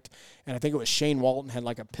top ranked, and I think it was Shane Walton had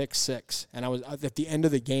like a pick six, and I was at the end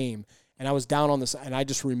of the game, and I was down on this, and I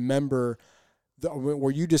just remember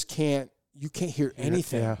where you just can't hear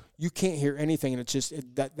anything. Yeah. You can't hear anything, and it's just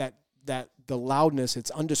that the loudness,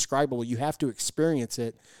 it's undescribable. You have to experience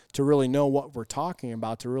it to really know what we're talking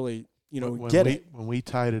about, to really get it. When we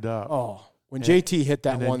tied it up. Oh. When JT hit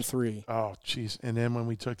that 1-3. Oh, jeez. And then when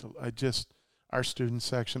we took our student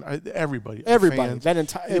section, everybody. Fans,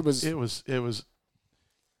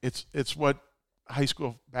 it's what high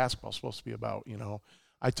school basketball is supposed to be about,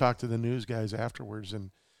 I talked to the news guys afterwards,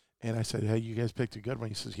 and I said, hey, you guys picked a good one.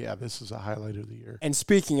 He says, yeah, this is a highlight of the year. And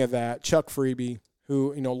speaking of that, Chuck Freeby,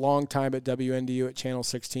 who, long time at WNDU at Channel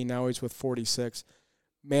 16, now he's with 46.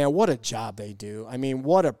 Man, what a job they do. I mean,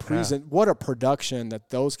 what a production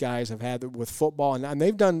that those guys have had with football. And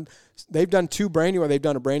they've done two Brandywine. They've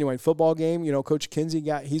done a Brandywine football game. Coach Kinsey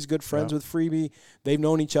he's good friends with Freeby. They've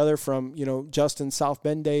known each other from, Justin's South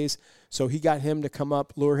Bend days. So he got him to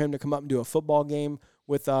lure him to come up and do a football game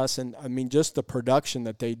with us. And I mean, just the production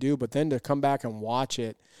that they do, but then to come back and watch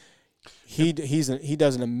it, he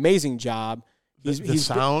does an amazing job. The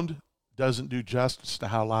sound doesn't do justice to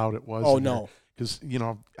how loud it was. Oh, no. Because,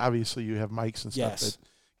 obviously you have mics and stuff that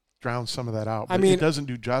drown some of that out. But I mean, it doesn't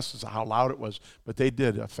do justice to how loud it was. But they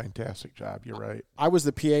did a fantastic job. You're right. I was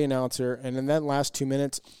the PA announcer, and in that last 2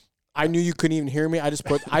 minutes, I knew you couldn't even hear me. I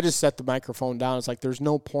just set the microphone down. It's like there's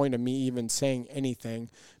no point of me even saying anything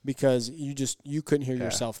because you couldn't hear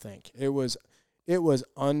yourself think. It was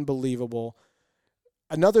unbelievable.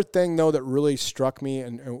 Another thing, though, that really struck me,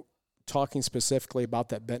 and talking specifically about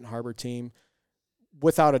that Benton Harbor team,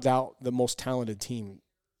 without a doubt, the most talented team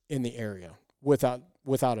in the area. Without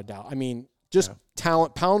a doubt. I mean,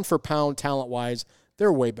 talent, pound for pound, talent-wise,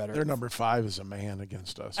 they're way better. Their number 5 is a man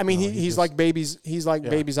against us. I mean, he's like baby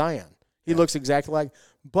Zion. He looks exactly like.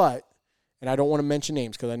 But, and I don't want to mention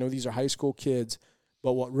names because I know these are high school kids,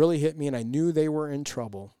 but what really hit me, and I knew they were in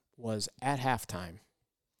trouble, was at halftime,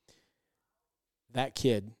 that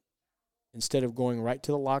kid, instead of going right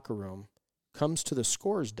to the locker room, comes to the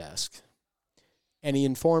scorer's desk, and he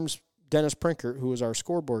informs Dennis Prinkert, who was our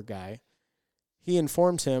scoreboard guy, he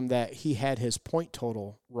informs him that he had his point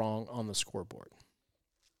total wrong on the scoreboard.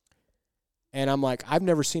 And I'm like, I've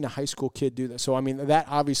never seen a high school kid do that. So, I mean, that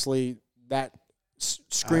obviously, that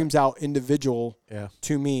screams out individual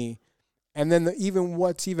to me. And then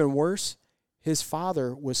what's even worse, his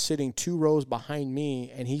father was sitting 2 rows behind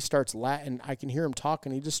me, and he starts and I can hear him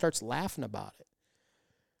talking. He just starts laughing about it.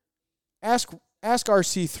 Ask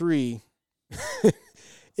RC3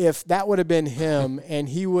 if that would have been him, and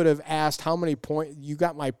he would have asked how many points you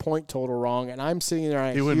got my point total wrong, and I'm sitting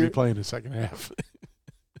there. He wouldn't be playing the second half.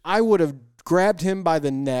 I would have grabbed him by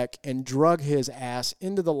the neck and drug his ass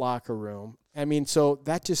into the locker room. I mean, so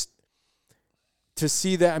that just to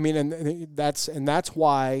see that. I mean, and that's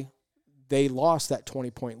why they lost that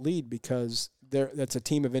 20-point lead, because that's a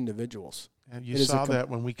team of individuals. And you saw that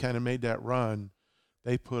when we kind of made that run,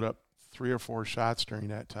 they put up 3 or 4 shots during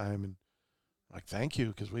that time, and like, thank you,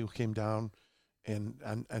 because we came down and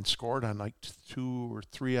scored on like 2 or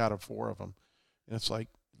 3 out of 4 of them, and it's like,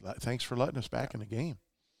 thanks for letting us back in the game.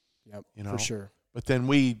 Yep, for sure. But then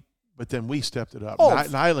we stepped it up.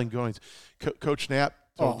 Niles Goings, Coach Knapp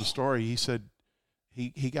told the story. He said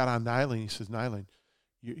he got on Niles. He says, Niles,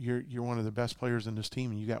 you're one of the best players in this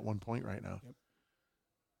team, and you got 1 point right now. Yep.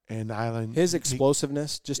 And Niles, his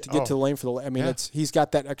explosiveness just to get to the lane for the. I mean, he's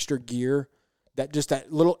got that extra gear,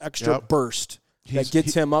 that little extra burst that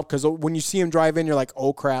gets him up, because when you see him drive in, you're like,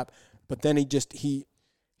 oh crap! But then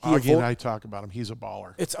I talk about him. He's a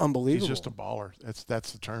baller. It's unbelievable. He's just a baller.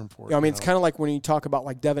 That's the term for it. I mean, it's kind of like when you talk about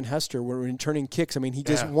like Devin Hester, when returning kicks. I mean, he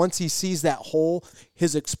just once he sees that hole,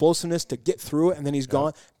 his explosiveness to get through it, and then he's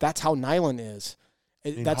gone. That's how Niles is.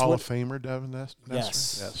 That's Hall of Famer Devin Hester.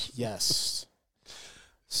 Yes.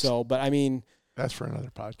 So, but I mean, that's for another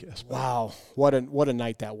podcast. Wow, what a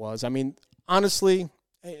night that was. I mean, honestly,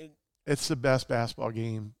 it's the best basketball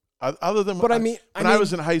game. Other than when I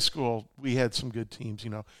was in high school, we had some good teams,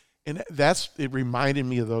 and it reminded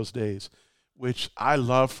me of those days, which I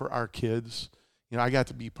love for our kids. I got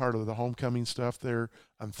to be part of the homecoming stuff there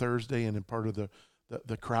on Thursday, and then part of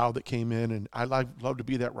the crowd that came in, and I love to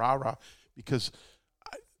be that rah-rah, because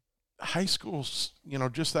high school's,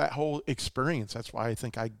 just that whole experience. That's why I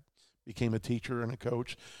think I became a teacher and a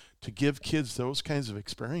coach, to give kids those kinds of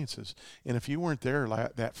experiences. And if you weren't there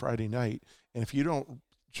that Friday night, and if you don't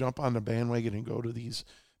jump on the bandwagon and go to these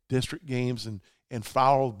district games and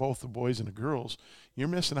follow both the boys and the girls, you're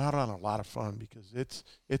missing out on a lot of fun, because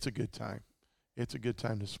it's a good time. It's a good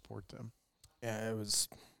time to support them. Yeah, it was.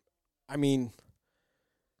 I mean,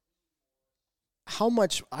 how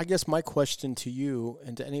much, I guess my question to you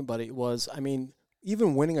and to anybody was, I mean,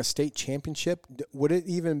 even winning a state championship, would it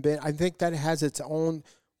even been, I think that has its own,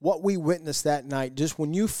 what we witnessed that night, just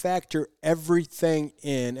when you factor everything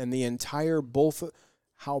in, and the entire, both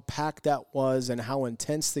how packed that was and how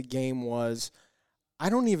intense the game was, I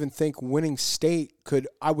don't even think winning state could,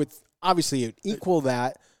 I would, obviously it equal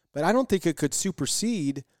that, but I don't think it could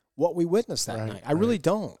supersede what we witnessed that night. I really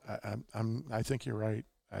don't. I think you're right.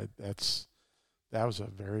 That was a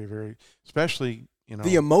very, very, especially,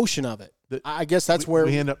 the emotion of it. I guess that's where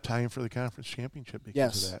we end up tying for the conference championship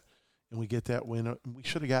because of that. And we get that win. We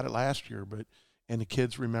should have got it last year, and the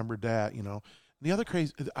kids remembered that, And the other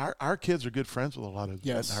crazy, our kids are good friends with a lot of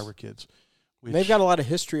Benton Harbor kids. They've got a lot of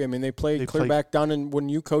history. I mean, they played clear back down when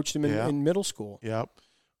you coached them in middle school. Yep.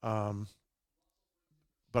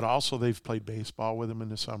 But also they've played baseball with them in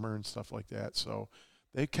the summer and stuff like that. So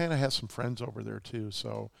they kind of have some friends over there too.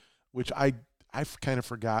 So, which I've kind of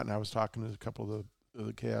forgotten. I was talking to a couple of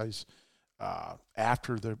the guys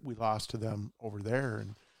after we lost to them over there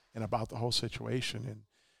and about the whole situation.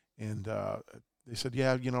 And they said,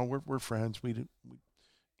 yeah, we're friends. It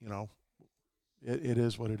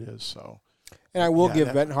is what it is. So. And I will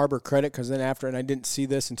give Benton Harbor credit, because then after, and I didn't see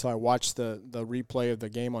this until I watched the replay of the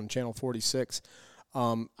game on Channel 46.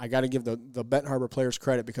 I got to give the Benton Harbor players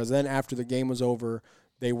credit, because then after the game was over,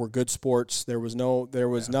 they were good sports. There was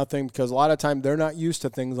nothing, because a lot of time they're not used to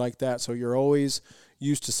things like that. So you're always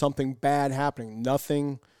used to something bad happening.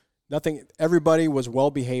 Nothing. Everybody was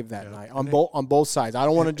well behaved that night on both sides. I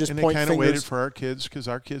don't want to just point fingers. And they kind of waited for our kids, because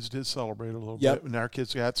our kids did celebrate a little bit, and our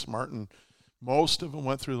kids got smart, and most of them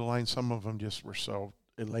went through the line. Some of them just were so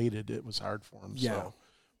elated it was hard for them. Yeah.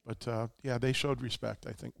 So, but they showed respect,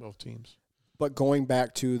 I think, both teams. But going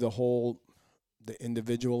back to the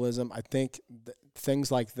individualism, I think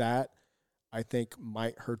things like that, I think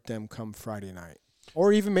might hurt them come Friday night,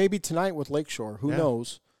 or even maybe tonight with Lakeshore. Who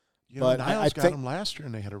knows? But Niles got them last year,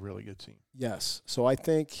 and they had a really good team. Yes, so I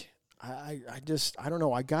think I don't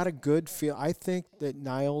know. I got a good feel. I think that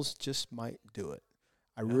Niles just might do it.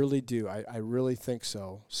 I really do. I really think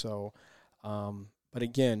so. So, but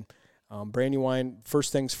again, Brandywine,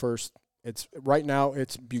 first things first. It's right now.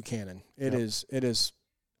 It's Buchanan. It is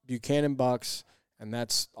Buchanan Bucks, and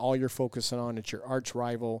that's all you're focusing on. It's your arch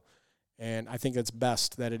rival, and I think it's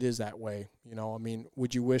best that it is that way. You know, I mean,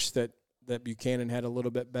 would you wish that Buchanan had a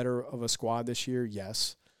little bit better of a squad this year?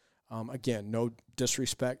 Yes. Again, no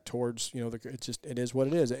disrespect towards, you know, it is what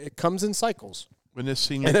it is. It comes in cycles. When this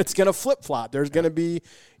senior, and it's going to flip-flop. There's going to be,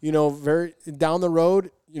 you know, very down the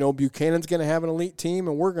road, you know, Buchanan's going to have an elite team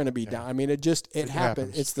and we're going to be down. I mean, it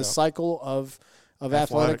happens. It's the cycle of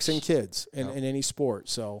athletics and kids in any sport.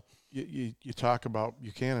 So you talk about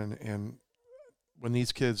Buchanan, and when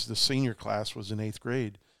these kids, the senior class was in 8th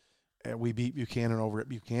grade, and we beat Buchanan over at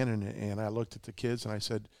Buchanan, and I looked at the kids and I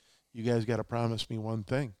said, you guys got to promise me one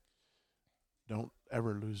thing. Don't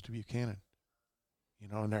ever lose to Buchanan. You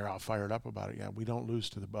know, and they're all fired up about it. Yeah, we don't lose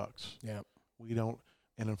to the Bucks. Yeah. We don't.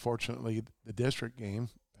 And unfortunately, the district game,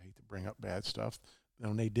 I hate to bring up bad stuff,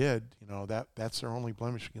 when they did, you know, that's their only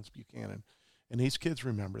blemish against Buchanan. And these kids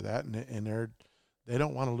remember that, and they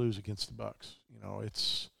don't want to lose against the Bucks. You know,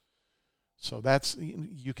 so that's,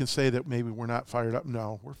 you can say that maybe we're not fired up.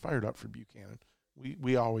 No, we're fired up for Buchanan.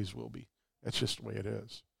 We always will be. That's just the way it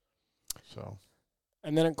is. So.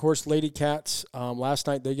 And then, of course, Lady Cats, last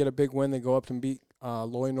night they get a big win. They go up and beat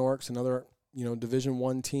Loy Norks, another, you know, Division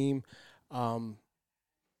I team.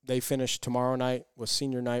 They finish tomorrow night with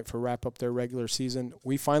senior night for wrap up their regular season.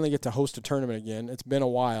 We finally get to host a tournament again. It's been a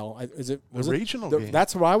while. Was it regional game?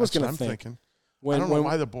 That's what I was going to think. I don't know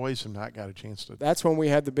why the boys have not got a chance to. That's when we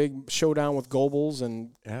had the big showdown with Gobles, and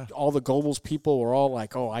all the Gobles people were all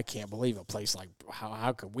like, "Oh, I can't believe a place like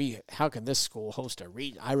how can this school host a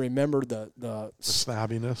region?" I remember the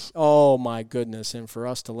snappiness. Oh my goodness! And for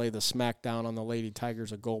us to lay the smack down on the Lady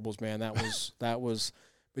Tigers of Gobles, man, that was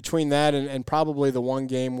between that and probably the one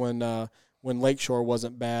game when Lakeshore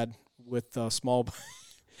wasn't bad with small.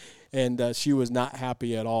 And she was not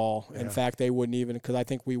happy at all. In fact, they wouldn't even, because I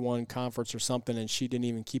think we won conference or something, and she didn't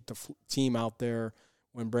even keep the team out there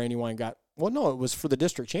when Brandywine got. Well, no, it was for the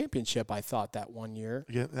district championship. I thought that one year.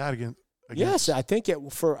 Again. Yes, I think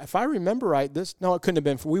if I remember right, it couldn't have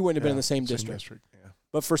been. We wouldn't have been in the same district. Yeah.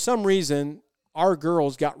 But for some reason, our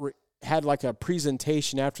girls had like a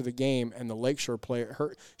presentation after the game, and the Lakeshore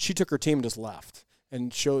player, she took her team and just left,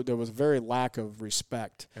 and showed there was a very lack of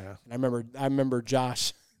respect. Yeah. And I remember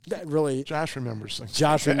Josh. That really, Josh remembers things.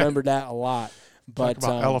 Josh remembered that a lot. But talk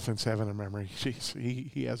about elephants having a memory. Jeez,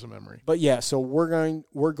 he has a memory. But yeah, so we're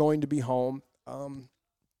going to be home,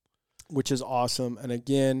 which is awesome. And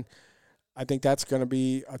again, I think that's going to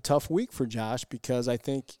be a tough week for Josh, because I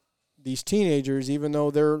think these teenagers, even though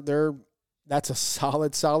that's a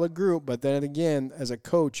solid group, but then again, as a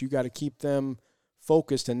coach, you got to keep them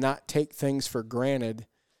focused and not take things for granted.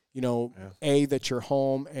 You know, that you're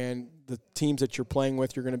home and the teams that you're playing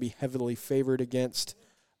with, you're going to be heavily favored against.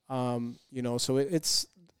 You know, so it's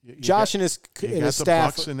Josh and his staff. The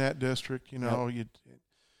Bucks in that district, you know,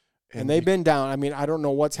 and they've been down. I mean, I don't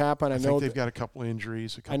know what's happened. I know they've got a couple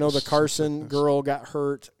injuries. I know the Carson girl got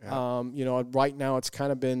hurt. Yeah. You know, right now it's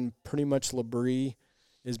kind of been pretty much LeBrie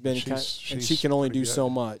has been and she can only do so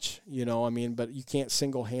much. You know, I mean, but you can't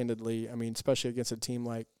single-handedly. I mean, especially against a team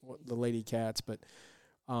like the Lady Cats, but.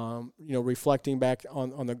 You know, reflecting back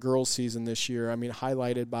on the girls' season this year, I mean,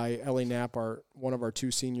 highlighted by Ellie Knapp, one of our two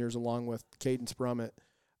seniors, along with Cadence Brummett.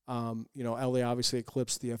 You know, Ellie obviously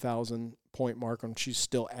eclipsed the 1,000-point mark, and she's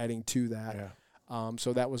still adding to that. Yeah.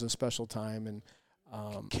 So that was a special time. And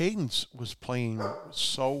Cadence was playing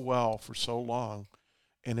so well for so long,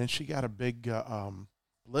 and then she got a big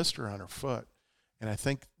blister on her foot, and I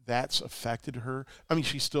think that's affected her. I mean,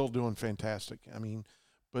 she's still doing fantastic. I mean,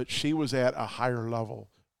 but she was at a higher level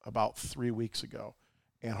about 3 weeks ago.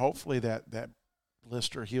 And hopefully that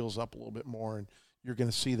blister heals up a little bit more, and you're going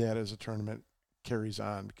to see that as the tournament carries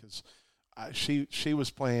on, because she was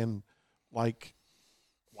playing like,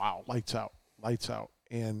 wow, lights out.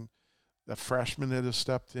 And the freshman that has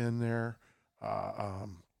stepped in there,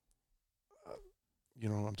 you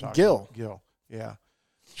know what I'm talking about? Gil. Yeah.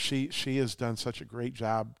 She has done such a great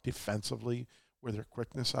job defensively with her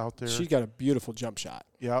quickness out there. She's got a beautiful jump shot.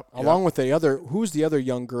 Yep. Along with who's the other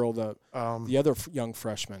young girl, the other young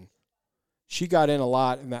freshman? She got in a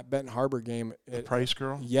lot in that Benton Harbor game. The Price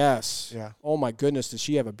girl? Yes. Yeah. Oh, my goodness, does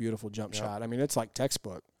she have a beautiful jump shot. I mean, it's like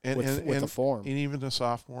textbook with the form. And even the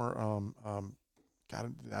sophomore,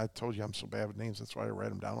 God, I told you I'm so bad with names. That's why I write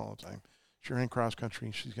them down all the time. She ran cross country,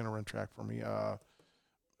 and she's going to run track for me. Her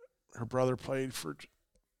brother played for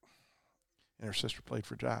 – and her sister played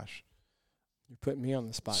for Josh. You're putting me on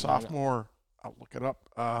the spot. Sophomore, I'll look it up.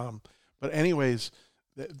 But anyways,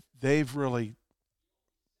 they've really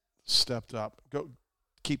stepped up.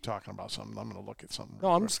 Keep talking about something. I'm going to look at something.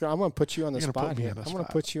 No, I'm going to put you on the spot here. I'm going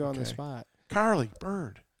to put you on the Okay. spot. Carly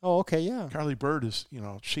Bird. Oh, okay, yeah. Carly Bird is,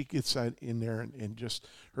 she gets that in there, and just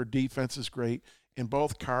her defense is great. And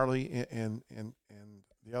both Carly and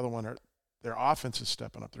the other one, their offense is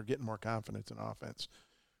stepping up. They're getting more confidence in offense.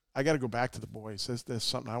 I got to go back to the boys. That's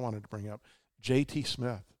something I wanted to bring up. J.T.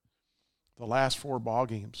 Smith, the last 4 ball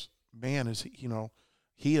games, man, is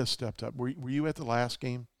he has stepped up. Were you at the last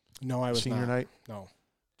game? No, I was Senior not. night? No.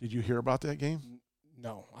 Did you hear about that game?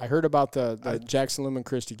 No. I heard about the Jackson Lumen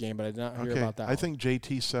Christie game, but I did not hear about that I think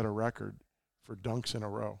J.T. set a record for dunks in a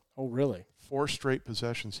row. Oh, really? 4 straight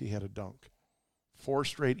possessions he had a dunk. 4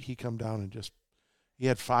 straight he come down and he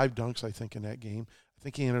had 5 dunks, I think, in that game. I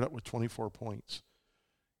think he ended up with 24 points.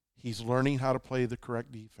 He's learning how to play the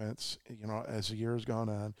correct defense, as the year has gone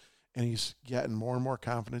on, and he's getting more and more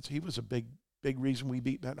confidence. He was a big reason we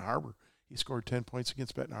beat Benton Harbor. He scored 10 points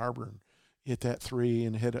against Benton Harbor and hit that 3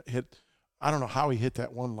 and hit. I don't know how he hit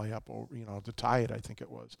that one layup, to tie it, I think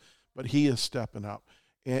it was. But he is stepping up.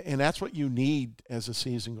 And that's what you need as the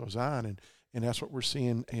season goes on. And that's what we're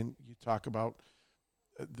seeing. And you talk about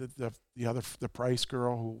the Price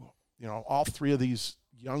girl who, all 3 of these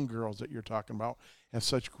young girls that you're talking about have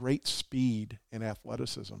such great speed and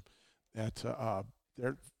athleticism that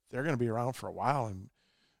they're going to be around for a while. And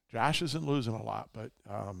Josh isn't losing a lot, but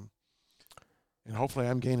and hopefully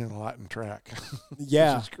I'm gaining a lot in track.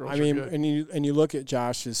 Yeah, I mean, and you look at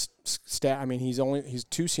Josh's stat. I mean, he's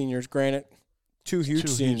 2 seniors. Granted, 2 huge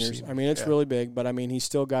seniors. I mean, it's really big, but I mean, he's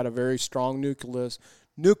still got a very strong nucleus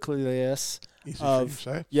of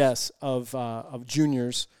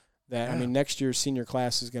juniors. That I mean, next year's senior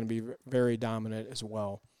class is going to be very dominant as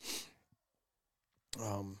well.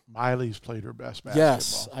 Miley's played her best basketball.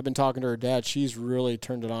 Yes, I've been talking to her dad. She's really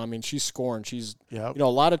turned it on. I mean, she's scoring. She's a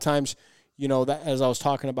lot of times. That as I was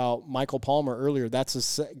talking about Michael Palmer earlier, that's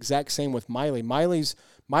the exact same with Miley. Miley's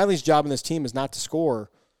job in this team is not to score,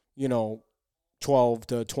 12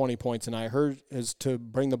 to 20 points a night. Her is to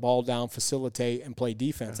bring the ball down, facilitate, and play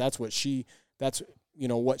defense. Yeah. That's what she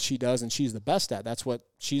does, and she's the best at. That's what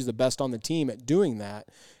she's the best on the team at doing that.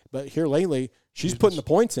 But here lately, she's putting the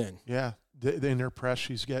points in. Yeah, in her press,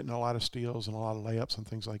 she's getting a lot of steals and a lot of layups and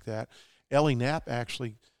things like that. Ellie Knapp,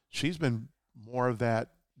 actually, she's been more of that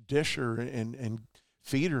disher and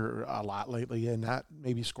feeder a lot lately, and not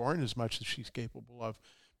maybe scoring as much as she's capable of,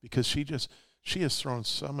 because she has thrown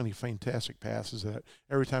so many fantastic passes that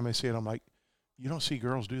every time I see it, I'm like, you don't see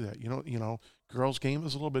girls do that. Girls' game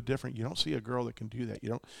is a little bit different. You don't see a girl that can do that.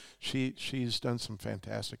 She's done some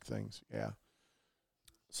fantastic things. Yeah.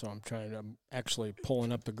 So I'm actually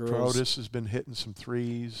pulling up the girls. Protus has been hitting some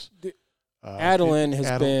threes. Adeline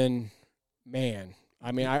has been, man.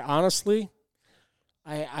 I mean, I honestly,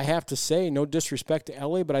 I have to say, no disrespect to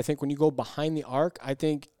Ellie, but I think when you go behind the arc, I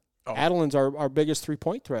think Adeline's our biggest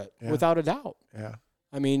 3-point threat, without a doubt. Yeah.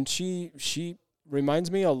 I mean, she reminds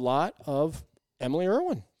me a lot of Emily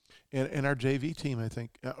Irwin. And our JV team, I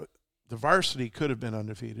think, the varsity could have been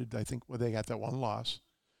undefeated. I think they got that one loss,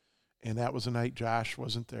 and that was the night Josh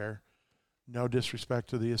wasn't there. No disrespect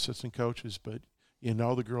to the assistant coaches, but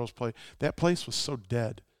the girls play. That place was so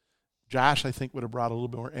dead. Josh, I think, would have brought a little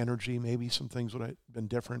bit more energy. Maybe some things would have been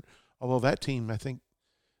different. Although that team, I think,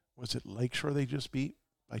 was it Lakeshore they just beat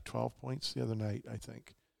by 12 points the other night, I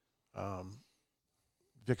think.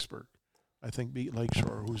 Vicksburg, I think, beat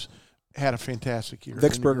Lakeshore, who's had a fantastic year.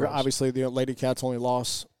 Vicksburg, obviously, the Lady Cats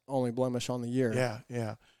only blemish on the year.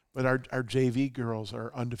 Yeah. But our JV girls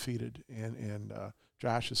are undefeated, and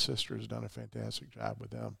Josh's sister has done a fantastic job with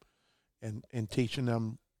them and teaching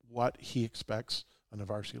them what he expects on the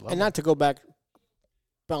varsity level. And not to go back,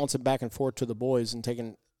 balance it back and forth to the boys and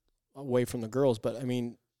taking away from the girls, but, I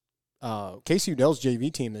mean, Casey Udell's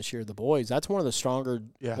JV team this year, the boys, that's one of the stronger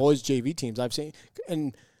boys JV teams I've seen.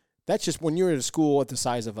 And that's just when you're at a school at the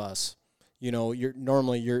size of us, you're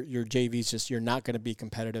normally your JV's just, you're not going to be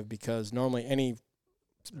competitive, because normally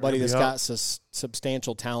anybody that's got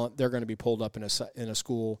substantial talent, they're going to be pulled up in a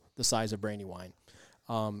school the size of Brandywine.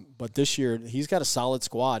 But this year, he's got a solid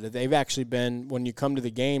squad. They've actually been, when you come to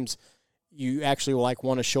the games, you actually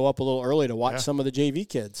want to show up a little early to watch some of the JV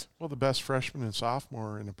kids. Well, the best freshman and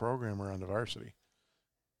sophomore in the program are on the varsity.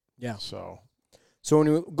 Yeah. So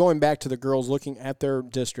when going back to the girls, looking at their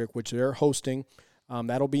district, which they're hosting,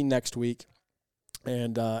 that'll be next week.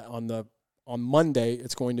 And on Monday,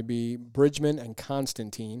 it's going to be Bridgman and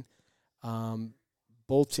Constantine.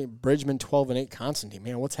 Both teams, Bridgman 12-8, Constantine.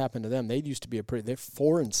 Man, what's happened to them? They used to be they're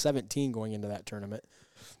 4-17 going into that tournament.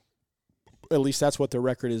 At least that's what their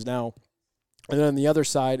record is now. And then on the other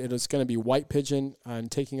side, it is going to be White Pigeon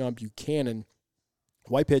taking on Buchanan.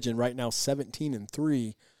 White Pigeon right now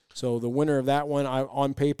 17-3. So the winner of that one,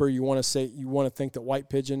 on paper, you want to think that White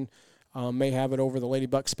Pigeon may have it over the Lady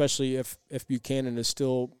Bucks, especially if Buchanan is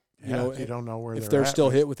still, you don't know where if they're still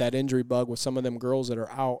hit with that injury bug with some of them girls that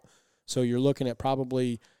are out. So you're looking at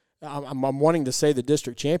probably, I'm wanting to say the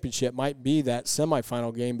district championship might be that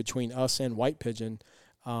semifinal game between us and White Pigeon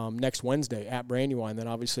next Wednesday at Brandywine. Then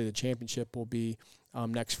obviously the championship will be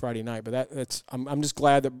next Friday night. But I'm just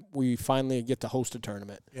glad that we finally get to host a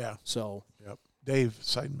tournament. Yeah. So. Yep. Dave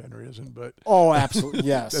Seidenbender isn't, but. Oh, absolutely.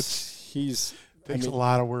 Yes. Takes a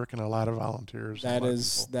lot of work and a lot of volunteers. That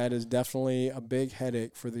is definitely a big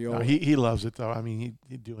headache for the old. No, he loves it though. I mean,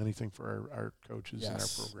 he'd do anything for our coaches and our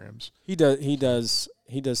programs. He does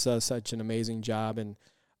such an amazing job. And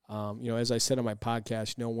as I said on my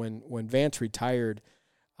podcast, when Vance retired,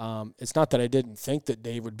 it's not that I didn't think that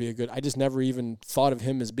Dave would be a good. I just never even thought of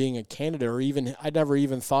him as being a candidate, or I never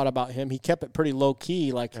even thought about him. He kept it pretty low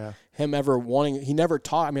key, him ever wanting. He never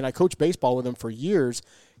taught. I mean, I coached baseball with him for years.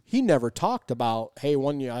 He never talked about, hey,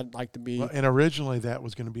 one year I'd like to be. Well, and originally that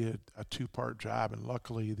was going to be a 2-part job, and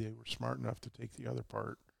luckily they were smart enough to take the other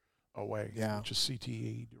part away, which is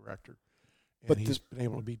CTE director. And he's been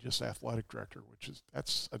able to be just athletic director,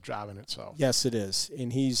 that's a job in itself. Yes, it is.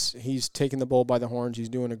 And he's taking the bull by the horns. He's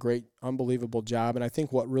doing a great, unbelievable job. And I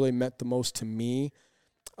think what really meant the most to me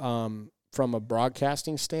from a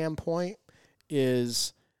broadcasting standpoint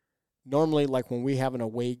is normally, like when we have an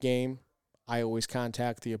away game, I always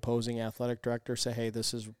contact the opposing athletic director, say, hey,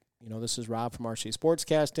 this is Rob from RC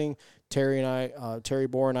Sportscasting. Terry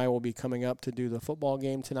Borr and I will be coming up to do the football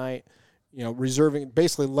game tonight.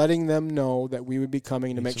 Basically letting them know that we would be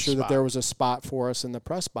coming to make sure that there was a spot for us in the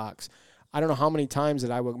press box. I don't know how many times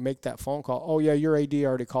that I would make that phone call. Oh, yeah, your AD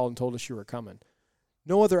already called and told us you were coming.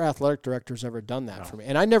 No other athletic director's ever done that for me.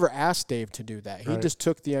 And I never asked Dave to do that. He just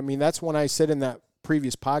took that's when I said in that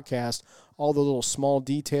previous podcast, all the little small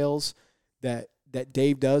details that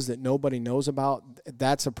Dave does that nobody knows about.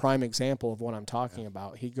 That's a prime example of what I'm talking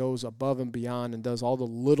about. He goes above and beyond and does all the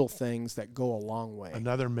little things that go a long way.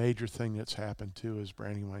 Another major thing that's happened too is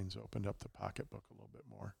Brandywine's opened up the pocketbook a little bit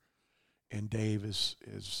more, and Dave is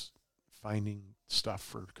finding stuff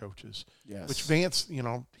for coaches. Yes, which Vance, he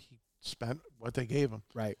spent what they gave him.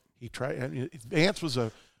 Right. He tried. Vance was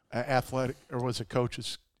a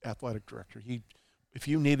coach's athletic director. If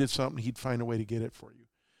you needed something, he'd find a way to get it for you.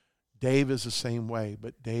 Dave is the same way,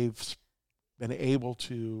 but Dave's been able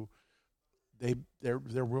to.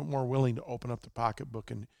 They're more willing to open up the pocketbook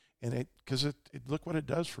and because look what it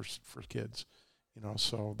does for kids,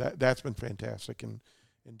 So that's been fantastic, and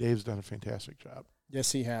Dave's done a fantastic job.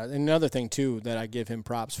 Yes, he has. And another thing too that I give him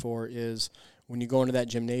props for is when you go into that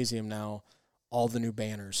gymnasium now, all the new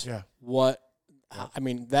banners. Yeah.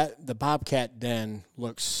 The Bobcat Den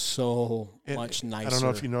looks so much nicer. I don't know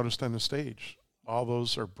if you noticed on the stage. All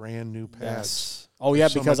those are brand new pads. Yes. Oh yeah,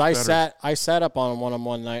 because I sat up on one of them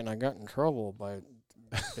one night and I got in trouble by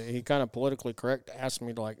he kind of politically correct asked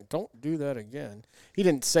me to don't do that again. He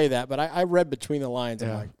didn't say that, but I read between the lines.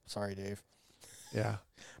 I'm like, sorry, Dave. Yeah.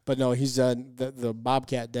 But no, he's the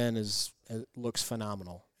Bobcat Den looks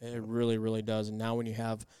phenomenal. It really, really does. And now when you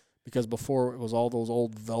have, because before it was all those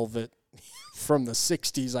old velvet from the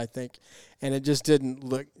 60s, I think, and it just didn't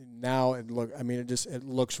look. Now it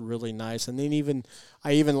looks really nice. And then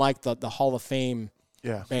I even like the Hall of Fame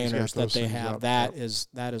banners that they have. That is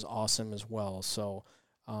awesome as well. So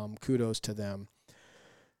kudos to them.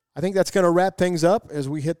 I think that's going to wrap things up as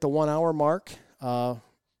we hit the 1 hour mark.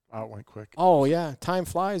 It went quick. Oh yeah, time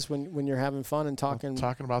flies when you're having fun and talking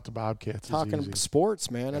about the Bobcats. Talking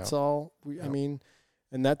sports, man. That's all. I mean.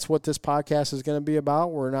 And that's what this podcast is going to be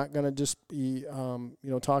about. We're not going to just be,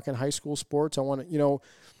 talking high school sports. I want to,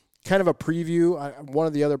 kind of a preview. One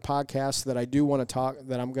of the other podcasts that I do want to talk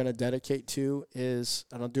that I'm going to dedicate to is,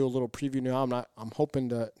 and I'll do a little preview now. I'm hoping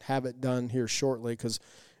to have it done here shortly because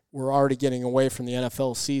we're already getting away from the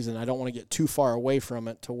NFL season. I don't want to get too far away from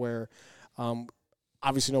it to where,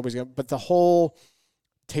 obviously nobody's going to, but the whole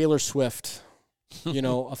Taylor Swift,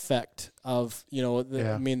 effect of,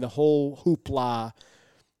 the whole hoopla.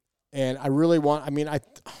 And I really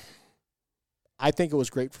I think it was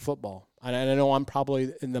great for football. And I know I'm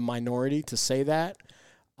probably in the minority to say that.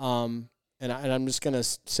 And I'm just going to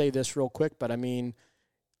say this real quick, but it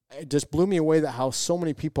just blew me away that how so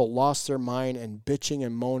many people lost their mind and bitching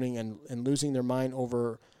and moaning and losing their mind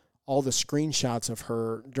over all the screenshots of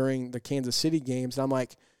her during the Kansas City games. And I'm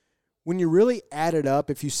like, when you really add it up,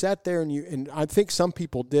 if you sat there and I think some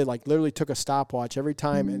people did, literally took a stopwatch every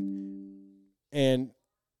time and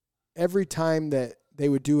every time that they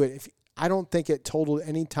would do it, I don't think it totaled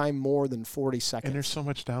any time more than 40 seconds. And there's so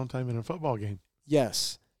much downtime in a football game.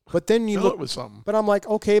 Yes. But then you Fill look it with something. But I'm like,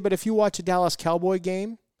 okay, but if you watch a Dallas Cowboy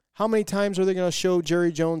game, how many times are they going to show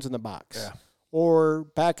Jerry Jones in the box? Yeah. Or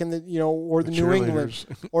back in the, or the New England,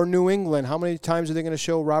 or New England, how many times are they going to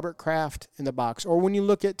show Robert Kraft in the box? Or when you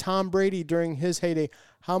look at Tom Brady during his heyday,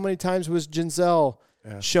 how many times was Giselle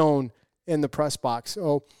shown in the press box?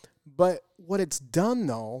 Oh, but what it's done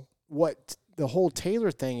though, what the whole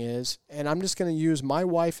Taylor thing is, and I'm just going to use my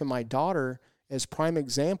wife and my daughter as prime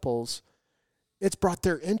examples, it's brought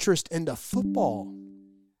their interest into football.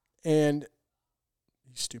 And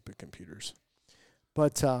these stupid computers.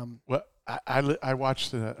 But well, I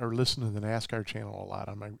watched or listened to the NASCAR channel a lot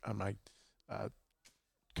on my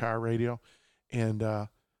car radio, and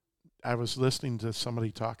I was listening to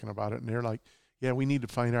somebody talking about it, and they're like, "Yeah, we need to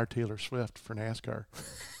find our Taylor Swift for NASCAR."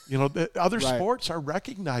 The other sports are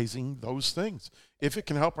recognizing those things. If it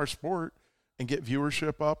can help our sport and get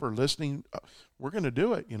viewership up or listening, we're going to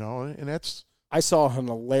do it. And that's. I saw an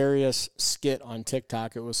hilarious skit on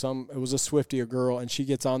TikTok. It was a Swiftie, a girl, and she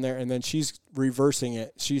gets on there, and then she's reversing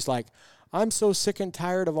it. She's like, I'm so sick and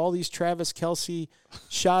tired of all these Travis Kelce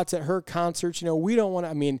shots at her concerts. We don't want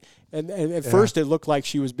to, and at first it looked like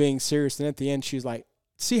she was being serious, and at the end she's like,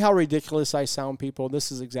 see how ridiculous I sound, people? This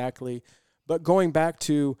is exactly. But going back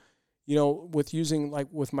to, with using, like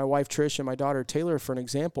with my wife Trish and my daughter Taylor for an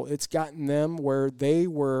example, it's gotten them where they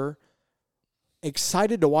were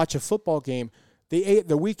excited to watch a football game.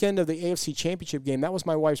 The weekend of the AFC Championship game, that was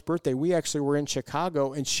my wife's birthday. We actually were in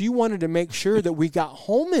Chicago, and she wanted to make sure that we got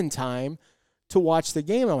home in time to watch the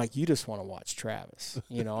game. I'm like, you just want to watch Travis,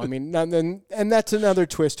 and that's another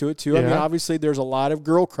twist to it too. Yeah. Obviously there's a lot of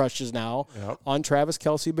girl crushes now on Travis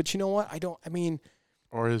Kelce, but you know what?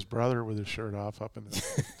 Or his brother with his shirt off up in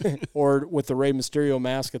the or with the Rey Mysterio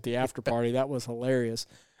mask at the after party. That was hilarious.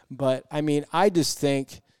 But I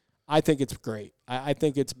think it's great. I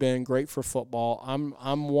think it's been great for football.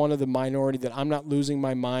 I'm one of the minority that I'm not losing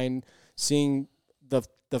my mind seeing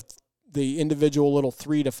the individual little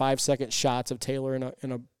 3 to 5 second shots of Taylor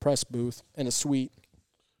in a press booth in a suite.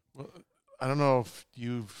 Well, I don't know if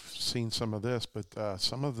you've seen some of this, but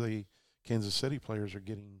some of the Kansas City players are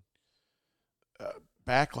getting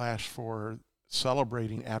backlash for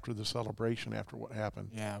celebrating after the celebration, after what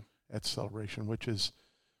happened at celebration, which is,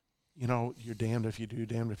 you're damned if you do,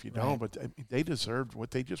 damned if you don't. But they deserved what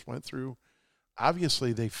they just went through.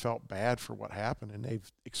 Obviously, they felt bad for what happened, and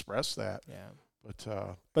they've expressed that. Yeah.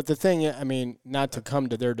 But the thing, not to come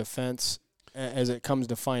to their defense, as it comes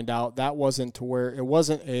to find out, that wasn't to where it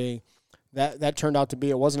wasn't that turned out to be.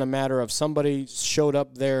 It wasn't a matter of somebody showed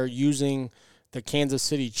up there using the Kansas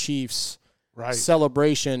City Chiefs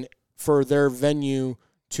celebration for their venue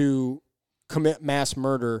to commit mass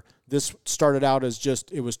murder. This started out as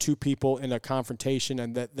it was two people in a confrontation,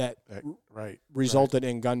 and that resulted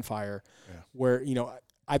in gunfire. Yeah. Where,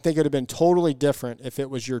 I think it would have been totally different if it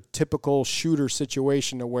was your typical shooter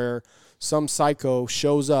situation to where some psycho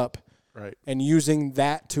shows up and using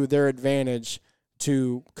that to their advantage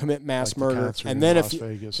to commit mass murder. And then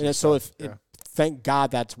thank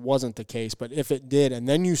God that wasn't the case, but if it did, and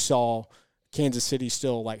then you saw Kansas City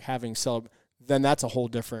still like having then that's a whole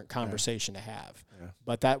different conversation to have. Yeah.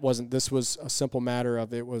 But that wasn't. This was a simple matter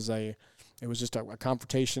of it was just a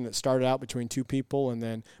confrontation that started out between two people, and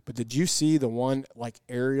then. But did you see the one like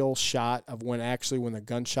aerial shot of when the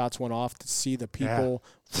gunshots went off to see the people?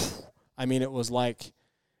 Yeah. It was like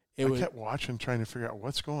I kept watching, trying to figure out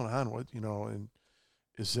what's going on. And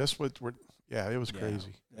is this what we're? Yeah, it was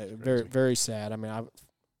crazy. Very very sad.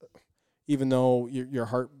 Even though your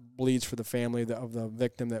heart bleeds for the family of the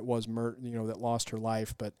victim that was that lost her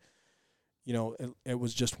life, but it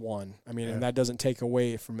was just one. And that doesn't take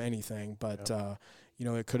away from anything, but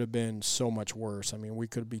it could have been so much worse. We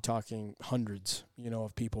could be talking hundreds,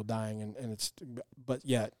 of people dying, and but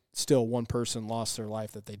yet still one person lost their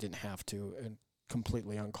life that they didn't have to, and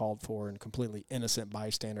completely uncalled for, and completely innocent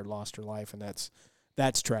bystander lost her life, and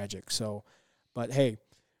that's tragic. So, but hey.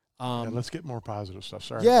 Let's get more positive stuff.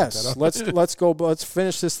 Sorry. Yes, let's go. Let's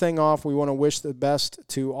finish this thing off. We want to wish the best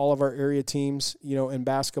to all of our area teams, in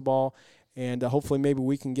basketball, and hopefully maybe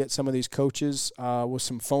we can get some of these coaches with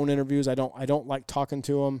some phone interviews. I don't like talking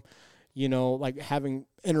to them, like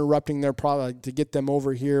interrupting their product to get them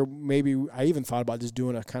over here. Maybe I even thought about just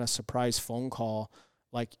doing a kind of surprise phone call.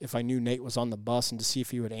 Like if I knew Nate was on the bus and to see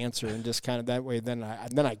if he would answer, and just kind of that way, then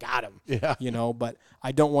I got him. Yeah. But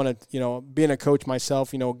I don't want to, being a coach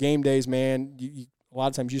myself, game days, man, a lot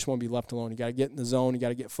of times you just want to be left alone. You got to get in the zone. You got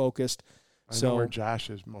to get focused. I know where Josh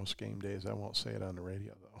is most game days. I won't say it on the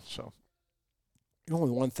radio though. So.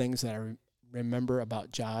 only one things that I remember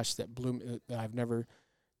about Josh that blew me, that I've never,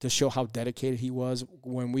 to show how dedicated he was,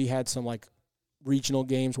 when we had some like regional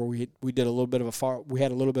games where we did a little bit of we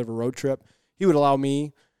had a little bit of a road trip. He would allow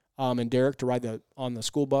me and Derek to ride on the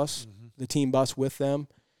school bus, the team bus with them,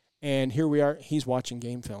 and here we are. He's watching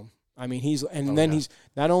game film. I mean, he's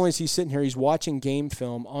not only is he sitting here, he's watching game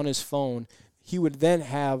film on his phone. He would then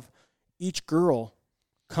have each girl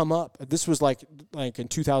come up. This was like in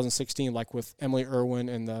 2016, like with Emily Irwin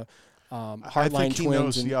and the Heartline I think he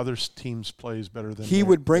twins. knows the other team's plays better than he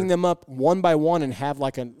would bring them up one by one and have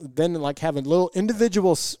have a little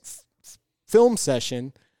individual film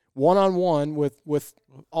session, one-on-one with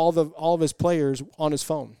all of his players on his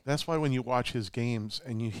phone. That's why when you watch his games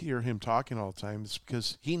and you hear him talking all the time, it's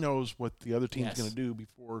because he knows what the other team's going to do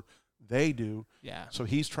before they do. Yeah. So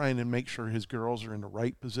he's trying to make sure his girls are in the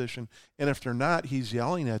right position. And if they're not, he's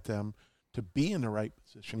yelling at them to be in the right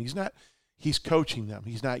position. He's coaching them.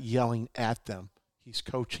 He's not yelling at them. He's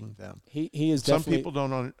coaching them. He is Some definitely. people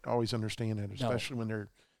don't always understand it, especially when their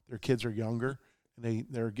kids are younger and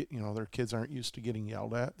their kids aren't used to getting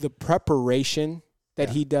yelled at. The preparation that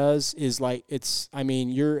he does is like,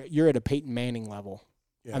 you're at a Peyton Manning level.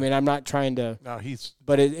 Yeah. I mean, I'm not trying to. No,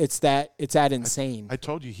 but it's that insane. I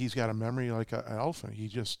told you he's got a memory like an elephant.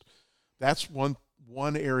 That's one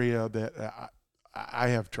area that I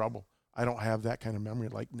have trouble. I don't have that kind of memory.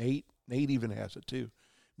 Like Nate even has it too.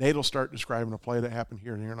 Nate will start describing a play that happened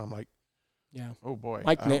here and here, and I'm like, yeah, oh boy.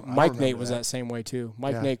 Mike Nate was that same way too.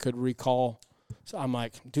 Nate could recall. So I'm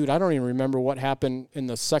like, dude, I don't even remember what happened in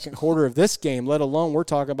the second quarter of this game, let alone we're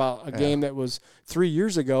talking about a game that was 3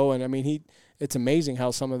 years ago. And I mean, it's amazing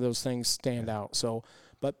how some of those things stand out. So,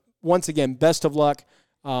 but once again, best of luck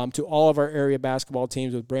to all of our area basketball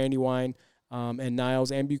teams with Brandywine and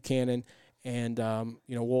Niles and Buchanan. And,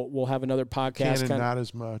 we'll have another podcast. Not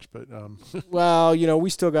as much, but. Well, we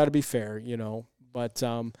still got to be fair, but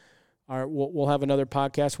we'll have another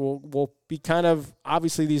podcast. We'll be kind of,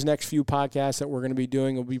 obviously these next few podcasts that we're going to be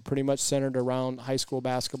doing will be pretty much centered around high school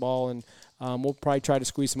basketball. And we'll probably try to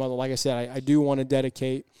squeeze some other, like I said, I do want to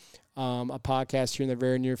dedicate a podcast here in the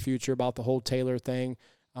very near future about the whole Taylor thing.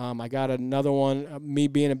 I got another one, me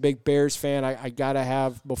being a big Bears fan, I got to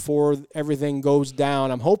have before everything goes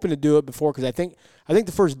down. I'm hoping to do it before, because I think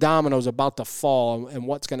the first domino is about to fall and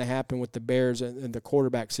what's going to happen with the Bears and the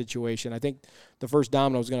quarterback situation. I think the first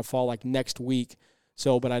domino is going to fall like next week.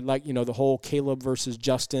 So, but I'd like, the whole Caleb versus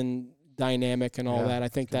Justin dynamic and all that. I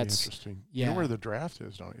think that's interesting. Yeah. You know where the draft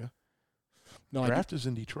is, don't you? No, the draft is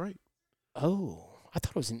in Detroit. Oh, I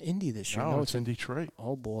thought it was in Indy this year. No, it's in Detroit.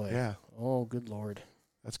 Oh, boy. Yeah. Oh, good Lord.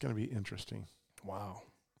 That's going to be interesting. Wow.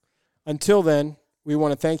 Until then, we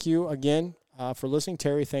want to thank you again for listening.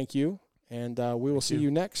 Terry, thank you. And we will see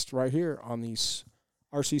you next right here on the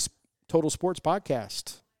RC Total Sports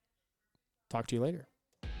Podcast. Talk to you later.